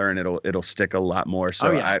way I learn, it'll stick a lot more.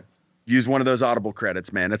 So I use one of those Audible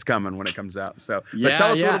credits, man. It's coming when it comes out. So but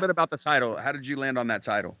tell us a little bit about the title. How did you land on that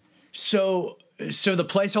title? So the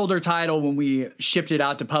placeholder title when we shipped it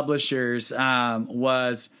out to publishers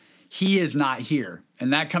was He Is Not Here.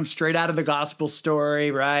 And that comes straight out of the gospel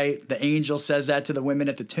story, right? The angel says that to the women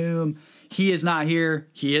at the tomb. He is not here.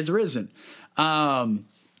 He is risen. And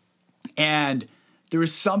there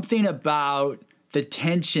was something about the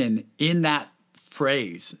tension in that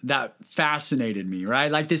phrase that fascinated me,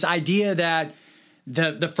 right? Like this idea that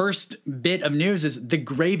the first bit of news is the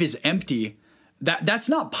grave is empty. That's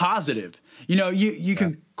not positive. You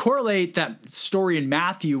can correlate that story in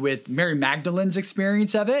Matthew with Mary Magdalene's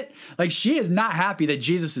experience of it. Like, she is not happy that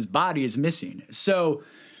Jesus's body is missing. So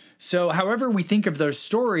however we think of those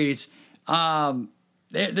stories,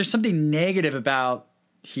 there's something negative about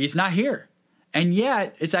he's not here. And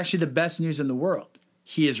yet it's actually the best news in the world.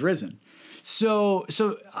 He is risen. So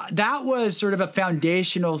that was sort of a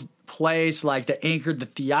foundational place, like that anchored the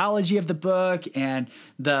theology of the book and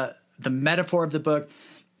the metaphor of the book.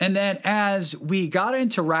 And then as we got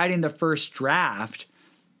into writing the first draft,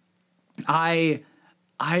 I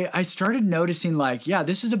started noticing like, yeah,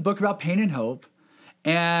 this is a book about pain and hope.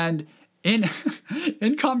 And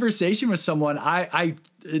in conversation with someone,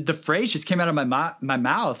 the phrase just came out of my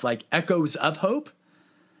mouth, like echoes of hope,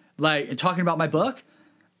 like talking about my book.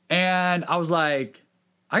 And I was like,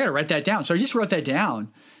 I got to write that down. So I just wrote that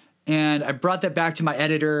down. And I brought that back to my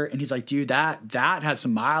editor, and he's like, dude, that has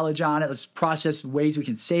some mileage on it. Let's process ways we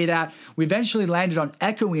can say that. We eventually landed on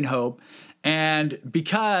echoing hope. And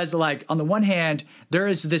because, like, on the one hand, there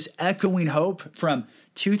is this echoing hope from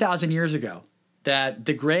 2,000 years ago that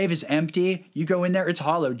the grave is empty. You go in there, it's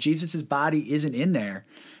hollow. Jesus' body isn't in there.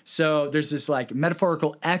 So there's this, like,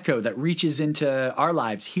 metaphorical echo that reaches into our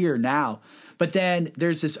lives here now. But then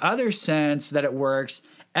there's this other sense that it works.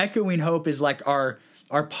 Echoing hope is like our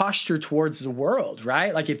posture towards the world,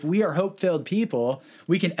 right? Like if we are hope-filled people,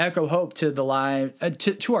 we can echo hope to the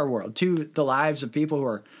to our world, to the lives of people who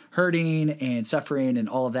are hurting and suffering and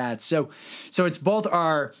all of that. So it's both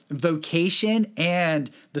our vocation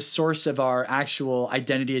and the source of our actual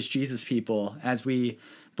identity as Jesus people, as we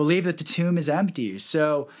believe that the tomb is empty.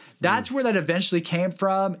 So that's where that eventually came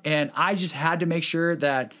from. And I just had to make sure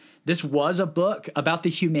that this was a book about the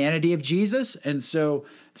humanity of Jesus. And so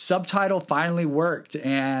subtitle finally worked.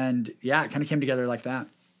 And yeah, it kind of came together like that.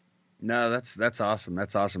 No, that's awesome.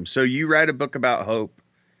 That's awesome. So you write a book about hope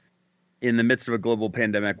in the midst of a global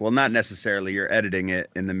pandemic. Well, not necessarily. You're editing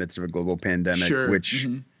it in the midst of a global pandemic, sure. Which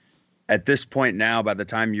at this point now, by the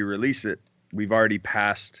time you release it, we've already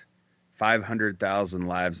passed 500,000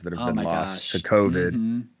 lives that have been lost to COVID.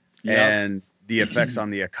 Mm-hmm. Yep. And the effects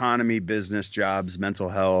on the economy, business, jobs, mental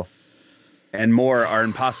health, and more are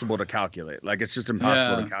impossible to calculate. Like it's just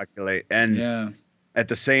impossible to calculate. And at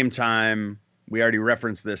the same time, we already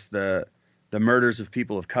referenced this, the murders of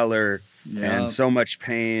people of color and so much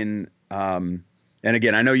pain. And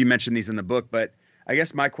again, I know you mentioned these in the book, but I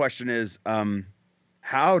guess my question is,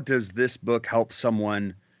 how does this book help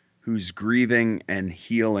someone who's grieving and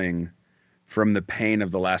healing from the pain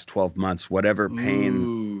of the last 12 months, whatever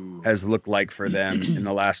pain has looked like for them in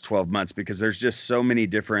the last 12 months? Because there's just so many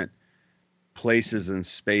different places and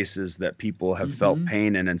spaces that people have felt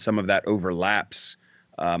pain in, and some of that overlaps.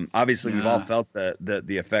 Obviously, we've all felt the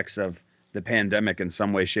effects of the pandemic in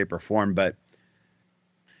some way, shape, or form. But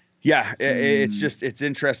yeah, it's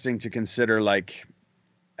interesting to consider like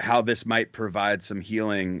how this might provide some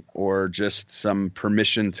healing or just some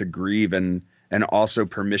permission to grieve and also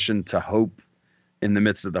permission to hope in the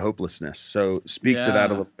midst of the hopelessness. So speak to that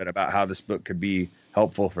a little bit about how this book could be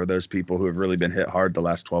helpful for those people who have really been hit hard the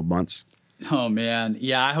last 12 months. Oh man.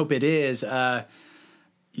 Yeah, I hope it is. A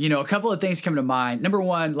couple of things come to mind. Number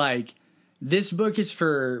one, like this book is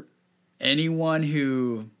for anyone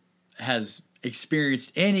who has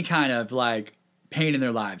experienced any kind of like pain in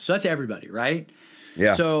their lives. So that's everybody, right?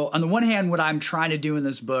 Yeah. So on the one hand, what I'm trying to do in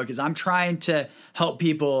this book is I'm trying to help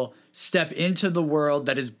people step into the world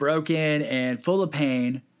that is broken and full of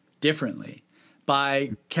pain differently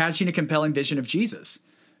by catching a compelling vision of Jesus.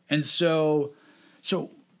 And so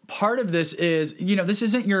part of this is, this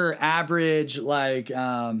isn't your average, like,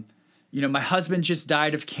 my husband just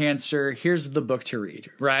died of cancer. Here's the book to read,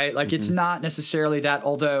 right? Like it's not necessarily that,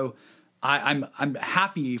 although I'm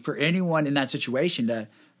happy for anyone in that situation to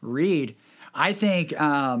read. I think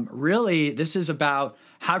really this is about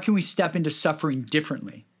how can we step into suffering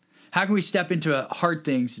differently? How can we step into hard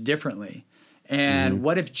things differently? And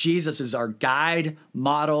what if Jesus is our guide,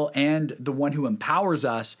 model, and the one who empowers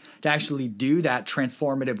us to actually do that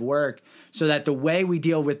transformative work so that the way we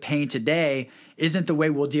deal with pain today isn't the way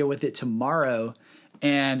we'll deal with it tomorrow?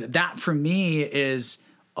 And that for me is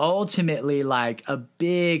ultimately like a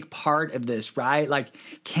big part of this, right? Like,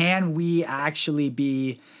 can we actually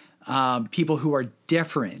be people who are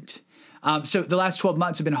different? So the last 12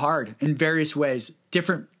 months have been hard in various ways,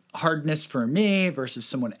 different hardness for me versus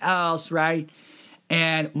someone else, right?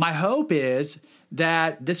 And my hope is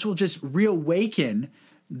that this will just reawaken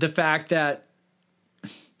the fact that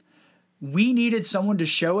we needed someone to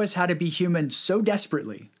show us how to be human so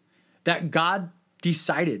desperately that God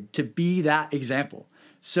decided to be that example.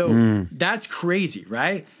 So that's crazy,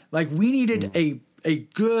 right? Like we needed a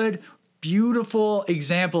good, beautiful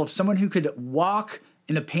example of someone who could walk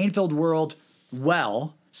in a pain-filled world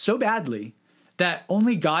well, so badly, that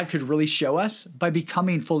only God could really show us by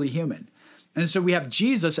becoming fully human. And so we have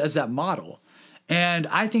Jesus as that model. And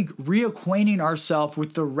I think reacquainting ourselves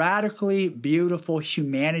with the radically beautiful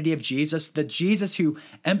humanity of Jesus, the Jesus who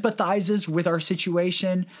empathizes with our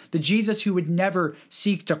situation, the Jesus who would never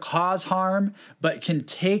seek to cause harm, but can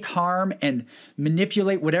take harm and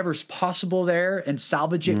manipulate whatever's possible there and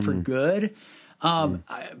salvage it for good.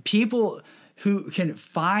 People who can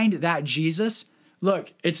find that Jesus,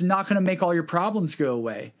 look, it's not going to make all your problems go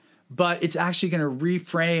away, but it's actually going to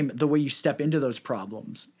reframe the way you step into those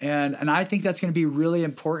problems. And I think that's going to be really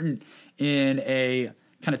important in a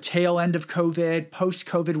kind of tail end of COVID,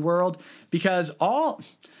 post-COVID world, because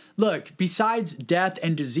besides death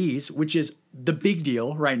and disease, which is the big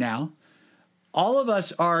deal right now, all of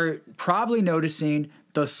us are probably noticing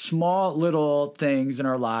the small little things in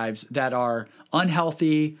our lives that are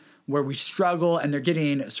unhealthy, where we struggle, and they're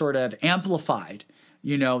getting sort of amplified.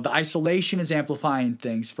 The isolation is amplifying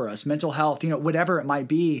things for us, mental health, whatever it might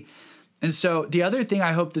be. And so the other thing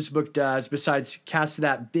I hope this book does, besides cast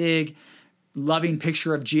that big, loving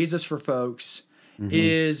picture of Jesus for folks,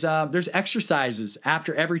 is there's exercises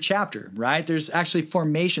after every chapter, right? There's actually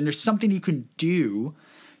formation. There's something you can do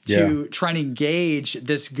to try and engage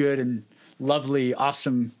this good and lovely,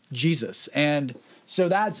 awesome Jesus. And so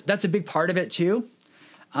that's a big part of it too.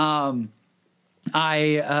 I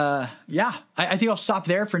think I'll stop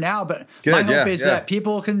there for now, but my hope is that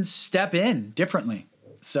people can step in differently.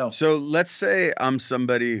 So let's say I'm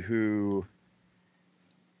somebody who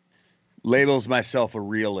labels myself a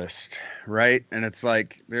realist, right? And it's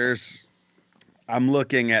like, I'm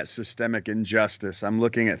looking at systemic injustice. I'm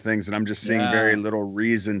looking at things and I'm just seeing very little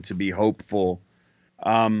reason to be hopeful.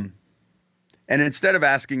 And instead of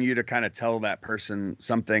asking you to kind of tell that person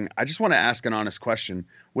something, I just want to ask an honest question.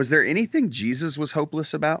 Was there anything Jesus was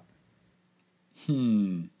hopeless about?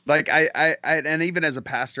 Like I and even as a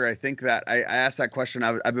pastor, I think that I asked that question.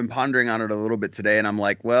 I've been pondering on it a little bit today, and I'm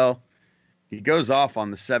like, well, he goes off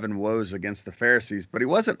on the 7 woes against the Pharisees, but he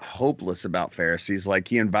wasn't hopeless about Pharisees. Like,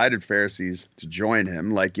 he invited Pharisees to join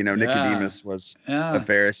him. Like, Nicodemus was a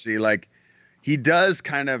Pharisee. Like, he does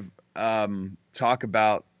kind of talk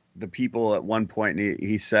about the people at one point, and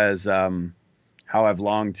he says, how I've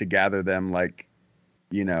longed to gather them like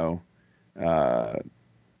a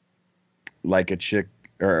chick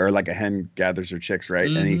or like a hen gathers her chicks, right?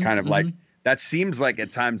 And he kind of like, that seems like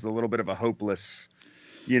at times a little bit of a hopeless,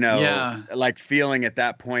 like feeling at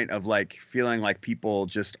that point of like feeling like people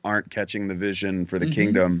just aren't catching the vision for the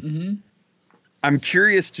kingdom. I'm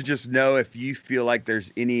curious to just know if you feel like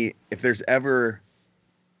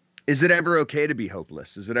is it ever okay to be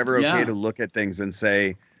hopeless? Is it ever okay to look at things and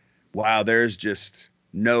say, wow, there's just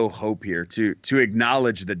no hope here, to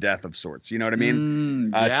acknowledge the death of sorts? You know what I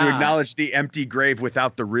mean? To acknowledge the empty grave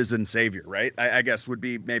without the risen Savior, right? I guess would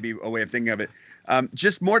be maybe a way of thinking of it.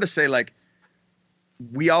 Just more to say, like,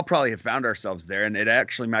 we all probably have found ourselves there, and it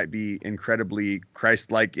actually might be incredibly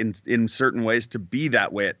Christ-like in certain ways to be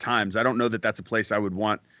that way at times. I don't know that that's a place I would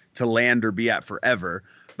want to land or be at forever,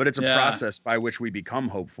 but it's a process by which we become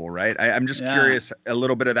hopeful, right? I'm just curious a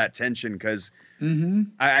little bit of that tension, because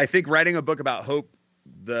I think writing a book about hope,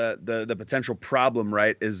 the potential problem,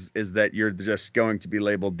 right, is that you're just going to be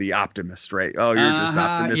labeled the optimist, right? Oh, you're just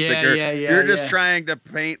optimistic. You're just trying to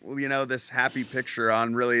paint, this happy picture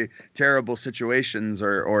on really terrible situations,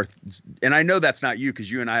 and I know that's not you,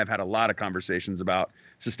 because you and I have had a lot of conversations about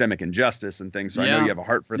systemic injustice and things. So I know you have a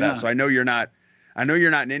heart for that. So I know you're not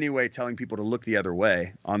in any way telling people to look the other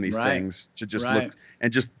way on these things, to just look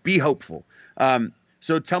and just be hopeful.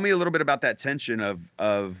 So tell me a little bit about that tension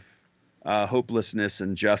of hopelessness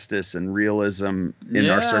and justice and realism in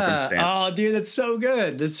our circumstance. Oh, dude, that's so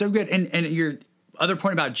good. That's so good. And your other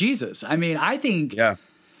point about Jesus, I mean, I think,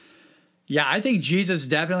 I think Jesus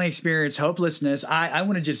definitely experienced hopelessness. I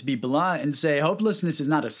want to just be blunt and say hopelessness is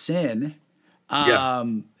not a sin.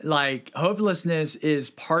 Like, hopelessness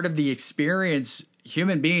is part of the experience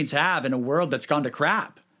human beings have in a world that's gone to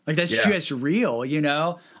crap. Like, that's just real,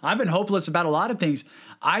 I've been hopeless about a lot of things.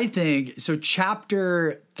 I think, so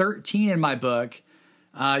chapter 13 in my book,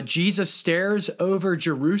 Jesus stares over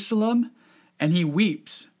Jerusalem and he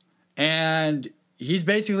weeps. And he's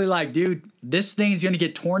basically like, dude, this thing's going to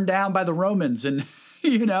get torn down by the Romans and,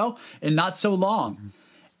 and not so long.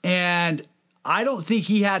 And I don't think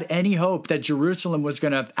he had any hope that Jerusalem was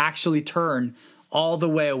going to actually turn all the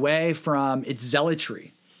way away from its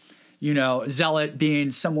zealotry. Zealot being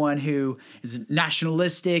someone who is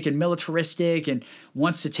nationalistic and militaristic and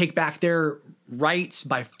wants to take back their rights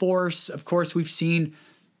by force. Of course, we've seen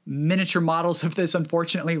miniature models of this,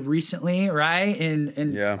 unfortunately, recently, right?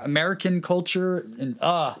 In American culture. And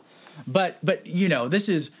but this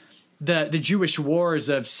is the Jewish wars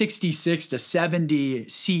of 66 to 70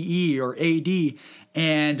 CE or AD.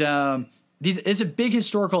 And it's a big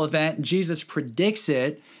historical event. Jesus predicts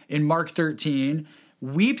it in Mark 13,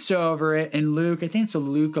 weeps over it in Luke. I think it's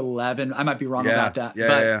Luke 11. I might be wrong about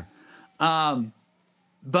that.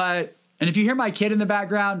 But and if you hear my kid in the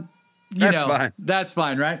background, fine. That's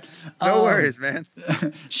fine, right? No worries, man.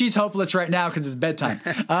 She's hopeless right now because it's bedtime.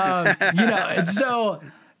 And so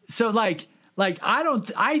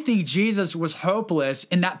I think Jesus was hopeless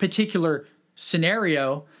in that particular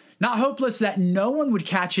scenario, not hopeless that no one would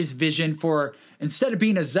catch his vision for, instead of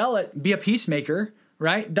being a zealot, be a peacemaker,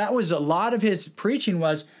 right? That was a lot of his preaching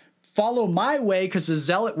was follow my way because the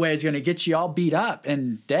zealot way is going to get you all beat up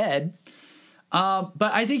and dead. But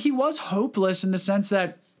I think he was hopeless in the sense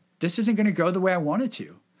that this isn't going to go the way I want it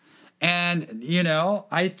to. And,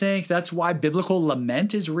 I think that's why biblical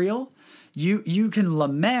lament is real. You can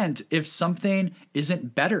lament if something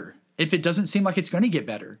isn't better, if it doesn't seem like it's going to get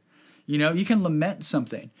better. You can lament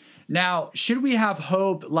something. Now, should we have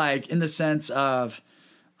hope, like in the sense of,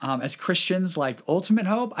 as Christians, like ultimate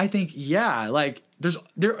hope? I think, yeah, like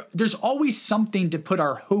there's always something to put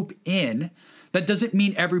our hope in. That doesn't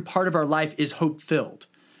mean every part of our life is hope filled.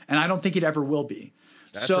 And I don't think it ever will be.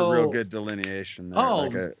 That's a real good delineation there.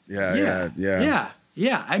 Oh, yeah.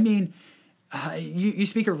 I mean, you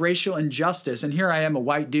speak of racial injustice, and here I am, a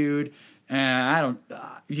white dude, and I don't,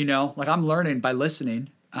 I'm learning by listening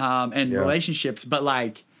and relationships. But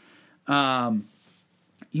when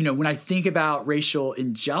I think about racial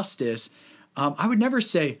injustice, I would never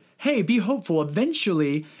say, hey, be hopeful.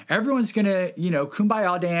 Eventually, everyone's going to,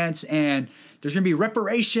 kumbaya dance and there's going to be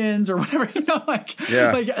reparations or whatever, you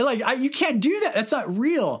can't do that. That's not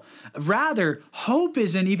real. Rather, hope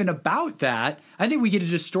isn't even about that. I think we get a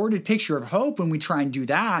distorted picture of hope when we try and do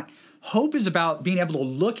that. Hope is about being able to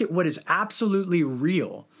look at what is absolutely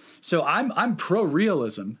real. So I'm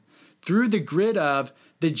pro-realism through the grid of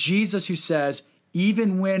the Jesus who says,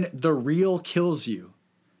 even when the real kills you,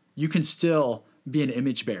 you can still be an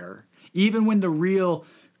image bearer. Even when the real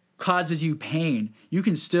causes you pain, you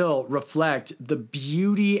can still reflect the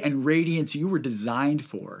beauty and radiance you were designed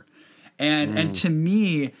for. And to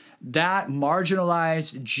me, that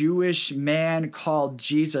marginalized Jewish man called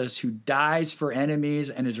Jesus, who dies for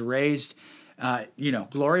enemies and is raised,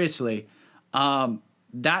 gloriously,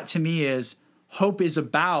 that to me is hope is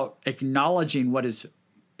about acknowledging what is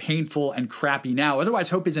painful and crappy now. Otherwise,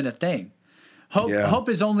 hope isn't a thing. Hope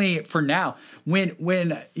is only for now. When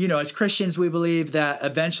as Christians, we believe that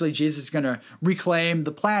eventually Jesus is going to reclaim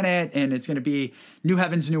the planet and it's going to be new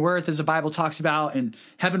heavens, new earth, as the Bible talks about, and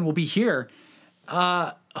heaven will be here.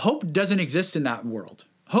 Hope doesn't exist in that world.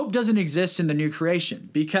 Hope doesn't exist in the new creation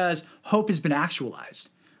because hope has been actualized.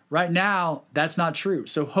 Right now, that's not true.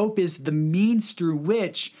 So hope is the means through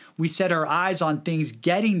which we set our eyes on things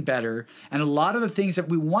getting better. And a lot of the things that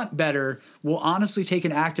we want better will honestly take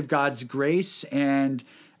an act of God's grace and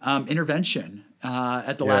intervention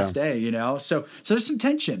at the last day, So there's some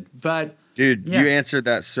tension. But dude, you answered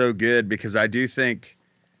that so good, because I think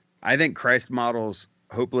Christ models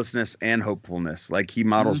hopelessness and hopefulness. Like he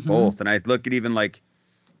models both. And I look at even like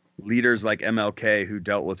leaders like MLK, who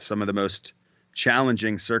dealt with some of the most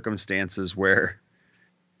challenging circumstances, where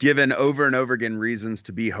given over and over again reasons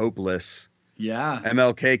to be hopeless,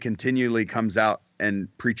 MLK continually comes out and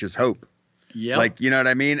preaches hope. Like, you know what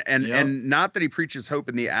I mean? And not that he preaches hope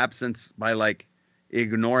in the absence by like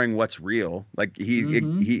ignoring what's real. Like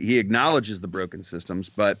he acknowledges the broken systems,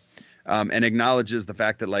 but and acknowledges the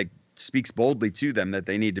fact that like speaks boldly to them that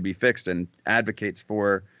they need to be fixed and advocates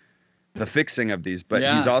for the fixing of these. But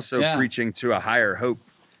he's also preaching to a higher hope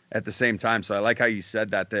at the same time. So I like how you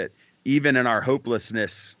said that even in our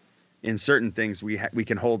hopelessness in certain things, we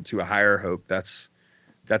can hold to a higher hope. That's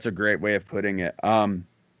a great way of putting it.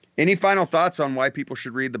 Any final thoughts on why people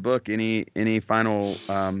should read the book? Any final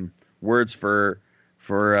words for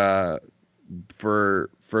those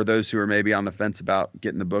who are maybe on the fence about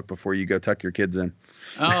getting the book before you go tuck your kids in?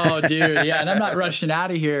 Oh, dude. Yeah. And I'm not rushing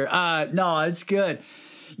out of here. No, it's good.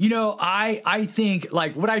 I think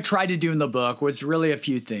like what I tried to do in the book was really a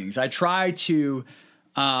few things. I tried to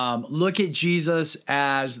look at Jesus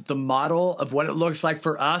as the model of what it looks like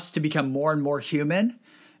for us to become more and more human.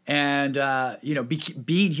 And,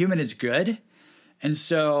 being human is good. And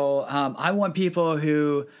so I want people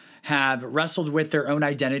who have wrestled with their own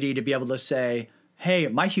identity to be able to say, hey,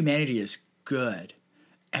 my humanity is good.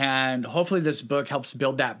 And hopefully this book helps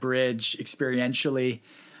build that bridge experientially.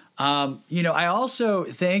 I also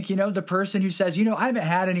think, the person who says, I haven't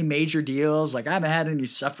had any major deals, like I haven't had any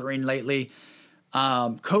suffering lately.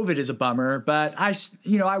 COVID is a bummer, but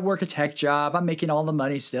I work a tech job. I'm making all the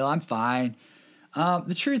money still. I'm fine.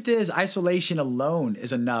 The truth is, isolation alone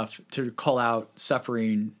is enough to call out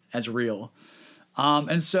suffering as real.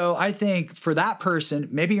 And so I think for that person,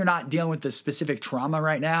 maybe you're not dealing with the specific trauma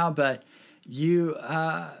right now, but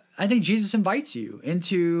I think Jesus invites you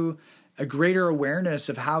into a greater awareness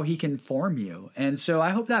of how he can form you. And so I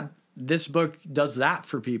hope that this book does that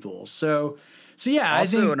for people. So yeah.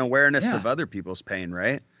 Also I think, an awareness of other people's pain,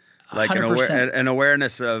 right? Like 100%. an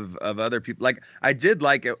awareness of other people. Like I did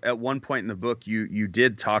like at one point in the book, you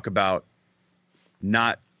did talk about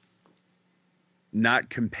not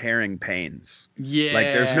comparing pains. Yeah. Like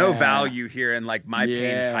there's no value here in like my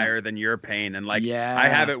pain's higher than your pain. And like I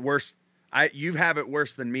have it worse. You have it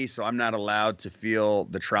worse than me, so I'm not allowed to feel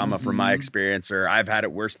the trauma from my experience, or I've had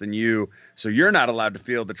it worse than you, so you're not allowed to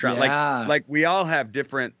feel the trauma. Yeah. Like we all have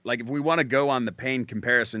different, like if we want to go on the pain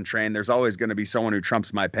comparison train, there's always going to be someone who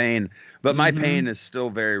trumps my pain, but my pain is still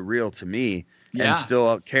very real to me and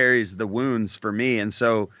still carries the wounds for me. And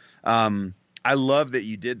so I love that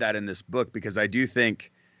you did that in this book, because I do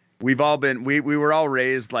think we've all been, we were all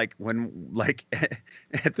raised like when, like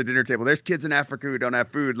at the dinner table, there's kids in Africa who don't have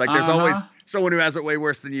food. Like there's always someone who has it way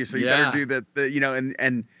worse than you. So you better do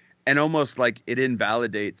the and almost like it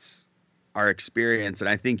invalidates our experience. And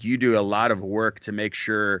I think you do a lot of work to make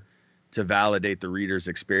sure to validate the reader's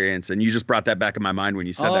experience. And you just brought that back in my mind when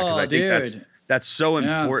you said that, because I think that's so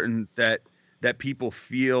important that people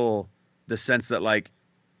feel the sense that like,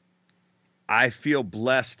 I feel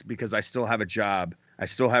blessed because I still have a job. I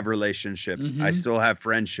still have relationships. I still have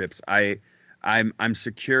friendships. I'm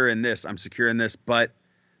secure in this. I'm secure in this. But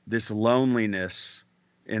this loneliness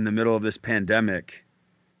in the middle of this pandemic,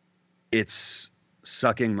 it's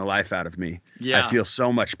sucking the life out of me. Yeah. I feel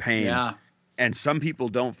so much pain. Yeah. And some people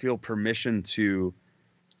don't feel permission to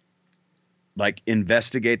like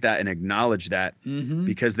investigate that and acknowledge that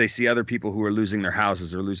because they see other people who are losing their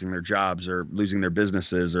houses or losing their jobs or losing their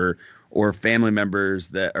businesses or family members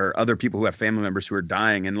that or other people who have family members who are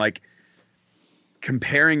dying, and like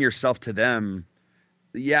comparing yourself to them.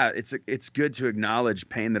 Yeah, it's good to acknowledge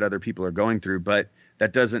pain that other people are going through, but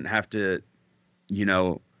that doesn't have to,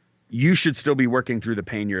 you should still be working through the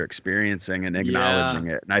pain you're experiencing and acknowledging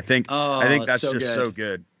it. And I think that's so just good. So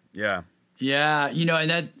good. Yeah. Yeah. And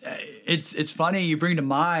that it's funny you bring to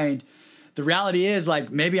mind, the reality is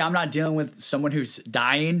like, maybe I'm not dealing with someone who's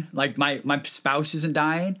dying. Like my spouse isn't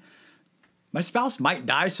dying. My spouse might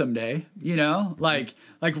die someday, like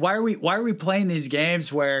why are we playing these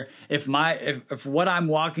games where if what I'm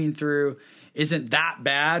walking through isn't that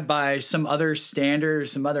bad by some other standard or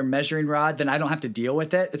some other measuring rod, then I don't have to deal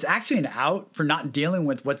with it. It's actually an out for not dealing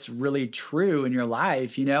with what's really true in your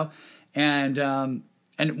life, and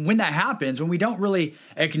when that happens, when we don't really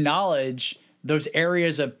acknowledge those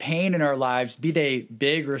areas of pain in our lives, be they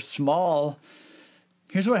big or small,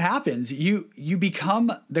 here's what happens. You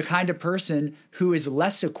become the kind of person who is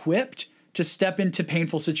less equipped to step into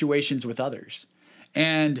painful situations with others.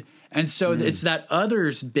 And so it's that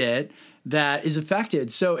others bit that is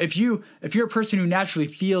affected. So if you're a person who naturally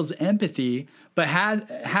feels empathy, but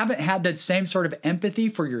haven't had that same sort of empathy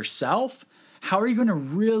for yourself, how are you going to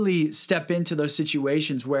really step into those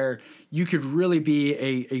situations where you could really be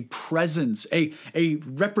a presence, a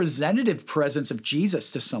representative presence of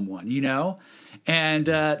Jesus to someone, And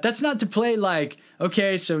that's not to play like,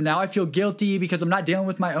 okay, so now I feel guilty because I'm not dealing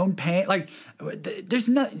with my own pain. Like there's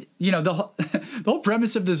not, the whole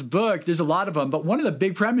premise of this book, there's a lot of them, but one of the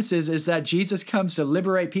big premises is that Jesus comes to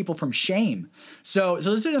liberate people from shame. So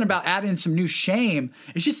this isn't about adding some new shame.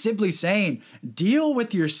 It's just simply saying, deal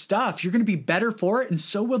with your stuff. You're going to be better for it, and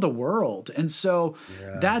so will the world. And so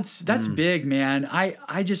that's big, man.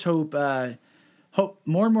 I just hope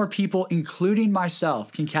more and more people, including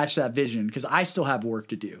myself, can catch that vision, because I still have work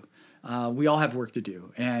to do. We all have work to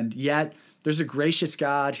do. And yet there's a gracious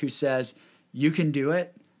God who says, you can do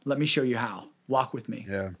it. Let me show you how. Walk with me.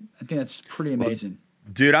 Yeah. I think that's pretty amazing.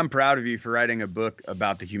 Well, dude, I'm proud of you for writing a book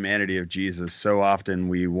about the humanity of Jesus. So often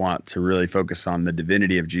we want to really focus on the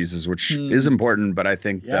divinity of Jesus, which is important, but I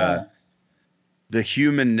think the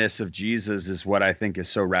humanness of Jesus is what I think is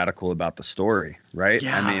so radical about the story, right?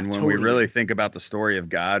 Yeah, I mean, when we really think about the story of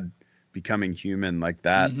God becoming human like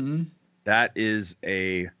that, that is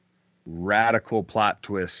a radical plot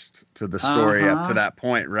twist to the story up to that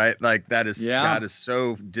point, right? Like that is, God is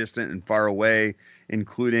so distant and far away,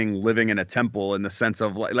 including living in a temple, in the sense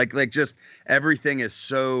of like just everything is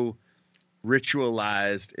so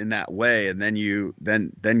ritualized in that way. And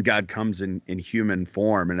then God comes in human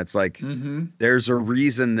form. And it's like, there's a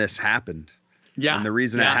reason this happened. Yeah. And the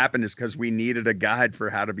reason it happened is because we needed a guide for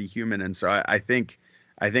how to be human. And so I think,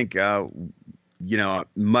 you know,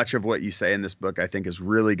 much of what you say in this book, I think is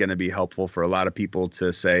really going to be helpful for a lot of people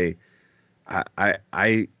to say,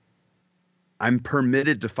 I'm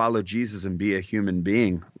permitted to follow Jesus and be a human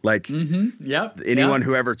being. Like anyone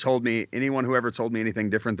who ever told me anything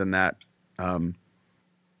different than that,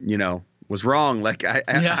 you know, was wrong. Like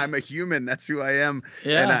I'm a human. That's who I am.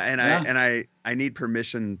 Yeah. I need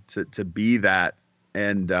permission to be that.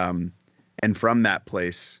 And from that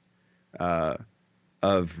place,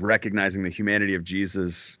 of recognizing the humanity of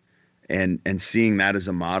Jesus and seeing that as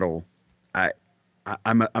a model,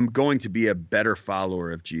 I'm going to be a better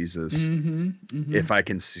follower of Jesus if I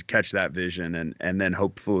can catch that vision and then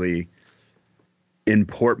hopefully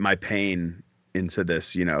import my pain into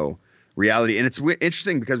this, you know, reality. And it's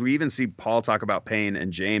interesting because we even see Paul talk about pain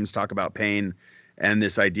and James talk about pain, and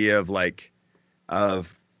this idea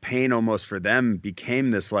of pain almost for them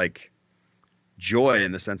became this like joy,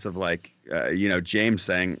 in the sense of like, you know, James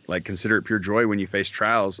saying like, consider it pure joy when you face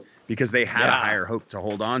trials, because they had a higher hope to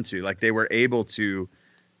hold on to. Like they were able to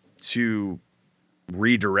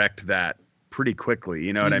redirect that pretty quickly.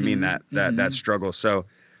 You know what I mean? That struggle. So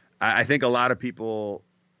I think a lot of people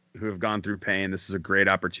who have gone through pain, this is a great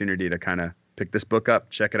opportunity to kind of pick this book up,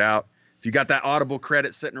 check it out. If you got that Audible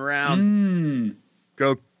credit sitting around,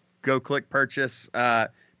 go click purchase.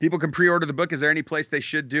 People can pre-order the book. Is there any place they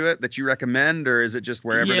should do it that you recommend, or is it just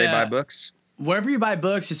wherever they buy books? Wherever you buy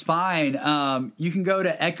books is fine. You can go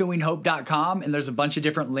to echoinghope.com, and there's a bunch of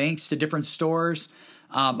different links to different stores.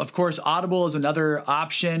 Of course, Audible is another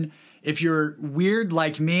option. If you're weird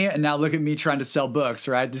like me, and now look at me trying to sell books,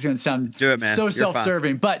 right? This is going to sound so You're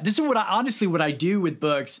self-serving, but this is what I do with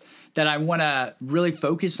books that I want to really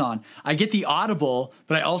focus on. I get the Audible,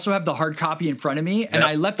 but I also have the hard copy in front of me, and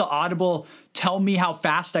I let the Audible tell me how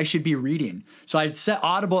fast I should be reading. So I set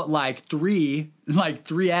Audible at like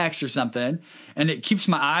 3x or something, and it keeps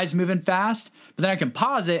my eyes moving fast, but then I can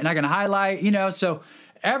pause it and I can highlight, you know, so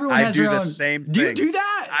everyone has their own. I do the same thing. Do you do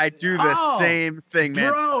that? I do the same thing,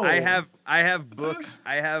 man. Bro. I have books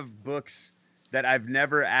that I've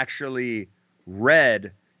never actually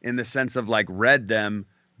read in the sense of like read them,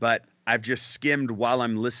 but I've just skimmed while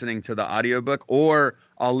I'm listening to the audiobook, or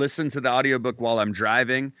I'll listen to the audiobook while I'm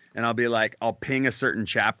driving, and I'll be like, I'll ping a certain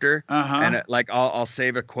chapter and I'll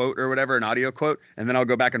save a quote or whatever, an audio quote, and then I'll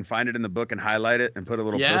go back and find it in the book and highlight it and put a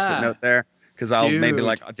little Post-it note there. Because I'll maybe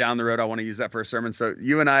like down the road, I want to use that for a sermon. So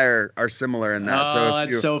you and I are similar in that. Oh,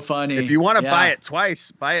 that's so funny. If you want to buy it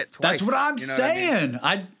twice, buy it twice. That's what I'm saying. What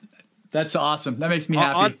I mean? That's awesome. That makes me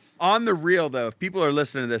happy. On the real though, if people are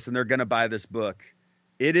listening to this and they're going to buy this book,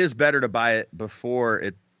 it is better to buy it before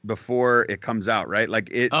it comes out, right? Like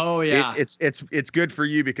it's good for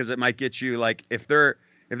you because it might get you like if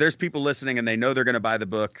there's people listening and they know they're going to buy the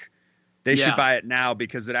book, they should buy it now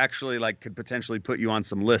because it actually like could potentially put you on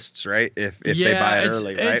some lists, right? If they buy it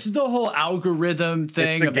early, right? It's the whole algorithm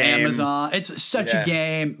thing of Amazon. It's such a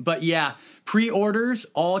game, but pre-orders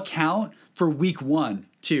all count for week 1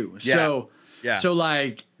 too. So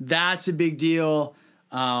like that's a big deal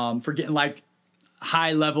for getting like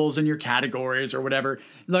high levels in your categories or whatever.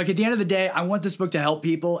 Look, at the end of the day, I want this book to help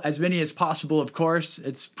people, as many as possible. Of course,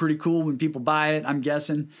 it's pretty cool when people buy it, I'm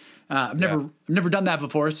guessing. I've never done that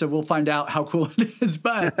before, so we'll find out how cool it is.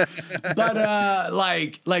 But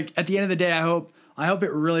like at the end of the day, I hope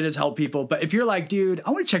it really does help people. But if you're like, dude,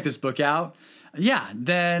 I want to check this book out,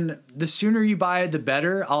 then the sooner you buy it, the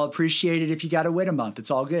better. I'll appreciate it if you got to wait a month.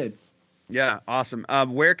 It's all good. Yeah, awesome.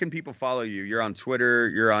 Where can people follow you? You're on Twitter,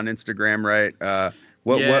 you're on Instagram, right?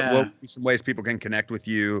 What be some ways people can connect with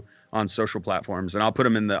you on social platforms? And I'll put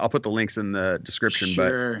the links in the description.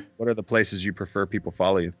 Sure. But what are the places you prefer people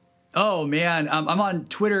follow you? Oh man, I'm on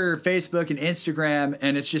Twitter, Facebook, and Instagram,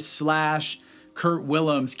 and it's just /Kurt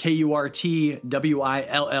Willems,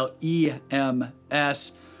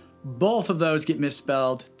 KurtWillems. Both of those get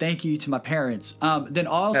misspelled. Thank you to my parents. Then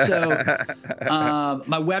also,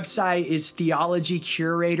 my website is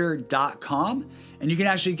theologycurator.com, and you can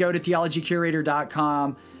actually go to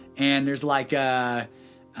theologycurator.com, and there's like a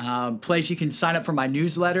place you can sign up for my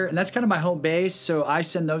newsletter, and that's kind of my home base. So I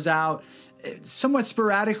send those out somewhat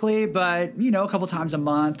sporadically, but a couple times a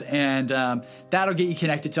month, and that'll get you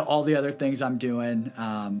connected to all the other things I'm doing,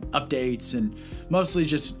 updates, and mostly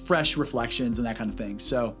just fresh reflections and that kind of thing.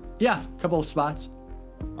 So a couple of spots.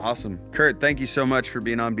 Awesome. Kurt, thank you so much for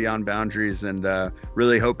being on Beyond Boundaries, and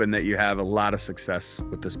really hoping that you have a lot of success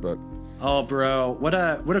with this book. Oh, bro, what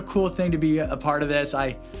a cool thing to be a part of this.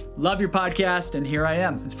 I love your podcast, and here I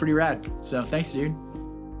am. It's pretty rad. So thanks, dude.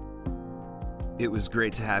 It was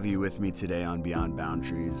great to have you with me today on Beyond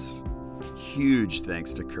Boundaries. Huge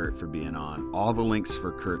thanks to Kurt for being on. All the links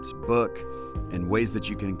for Kurt's book and ways that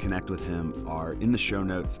you can connect with him are in the show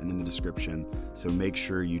notes and in the description, so make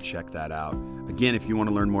sure you check that out. Again, if you want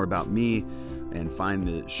to learn more about me and find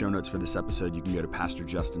the show notes for this episode, you can go to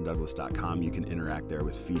PastorJustinDouglas.com. You can interact there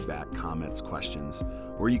with feedback, comments, questions,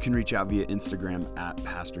 or you can reach out via Instagram at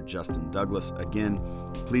Pastor Justin Douglas. Again,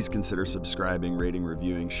 please consider subscribing, rating,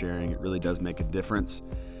 reviewing, sharing. It really does make a difference.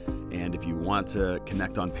 And if you want to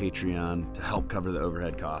connect on Patreon to help cover the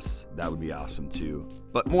overhead costs, that would be awesome too.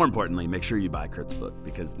 But more importantly, make sure you buy Kurt's book,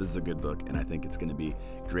 because this is a good book and I think it's going to be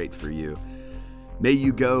great for you. May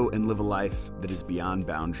you go and live a life that is beyond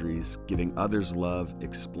boundaries, giving others love,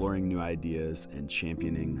 exploring new ideas, and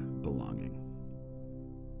championing belonging.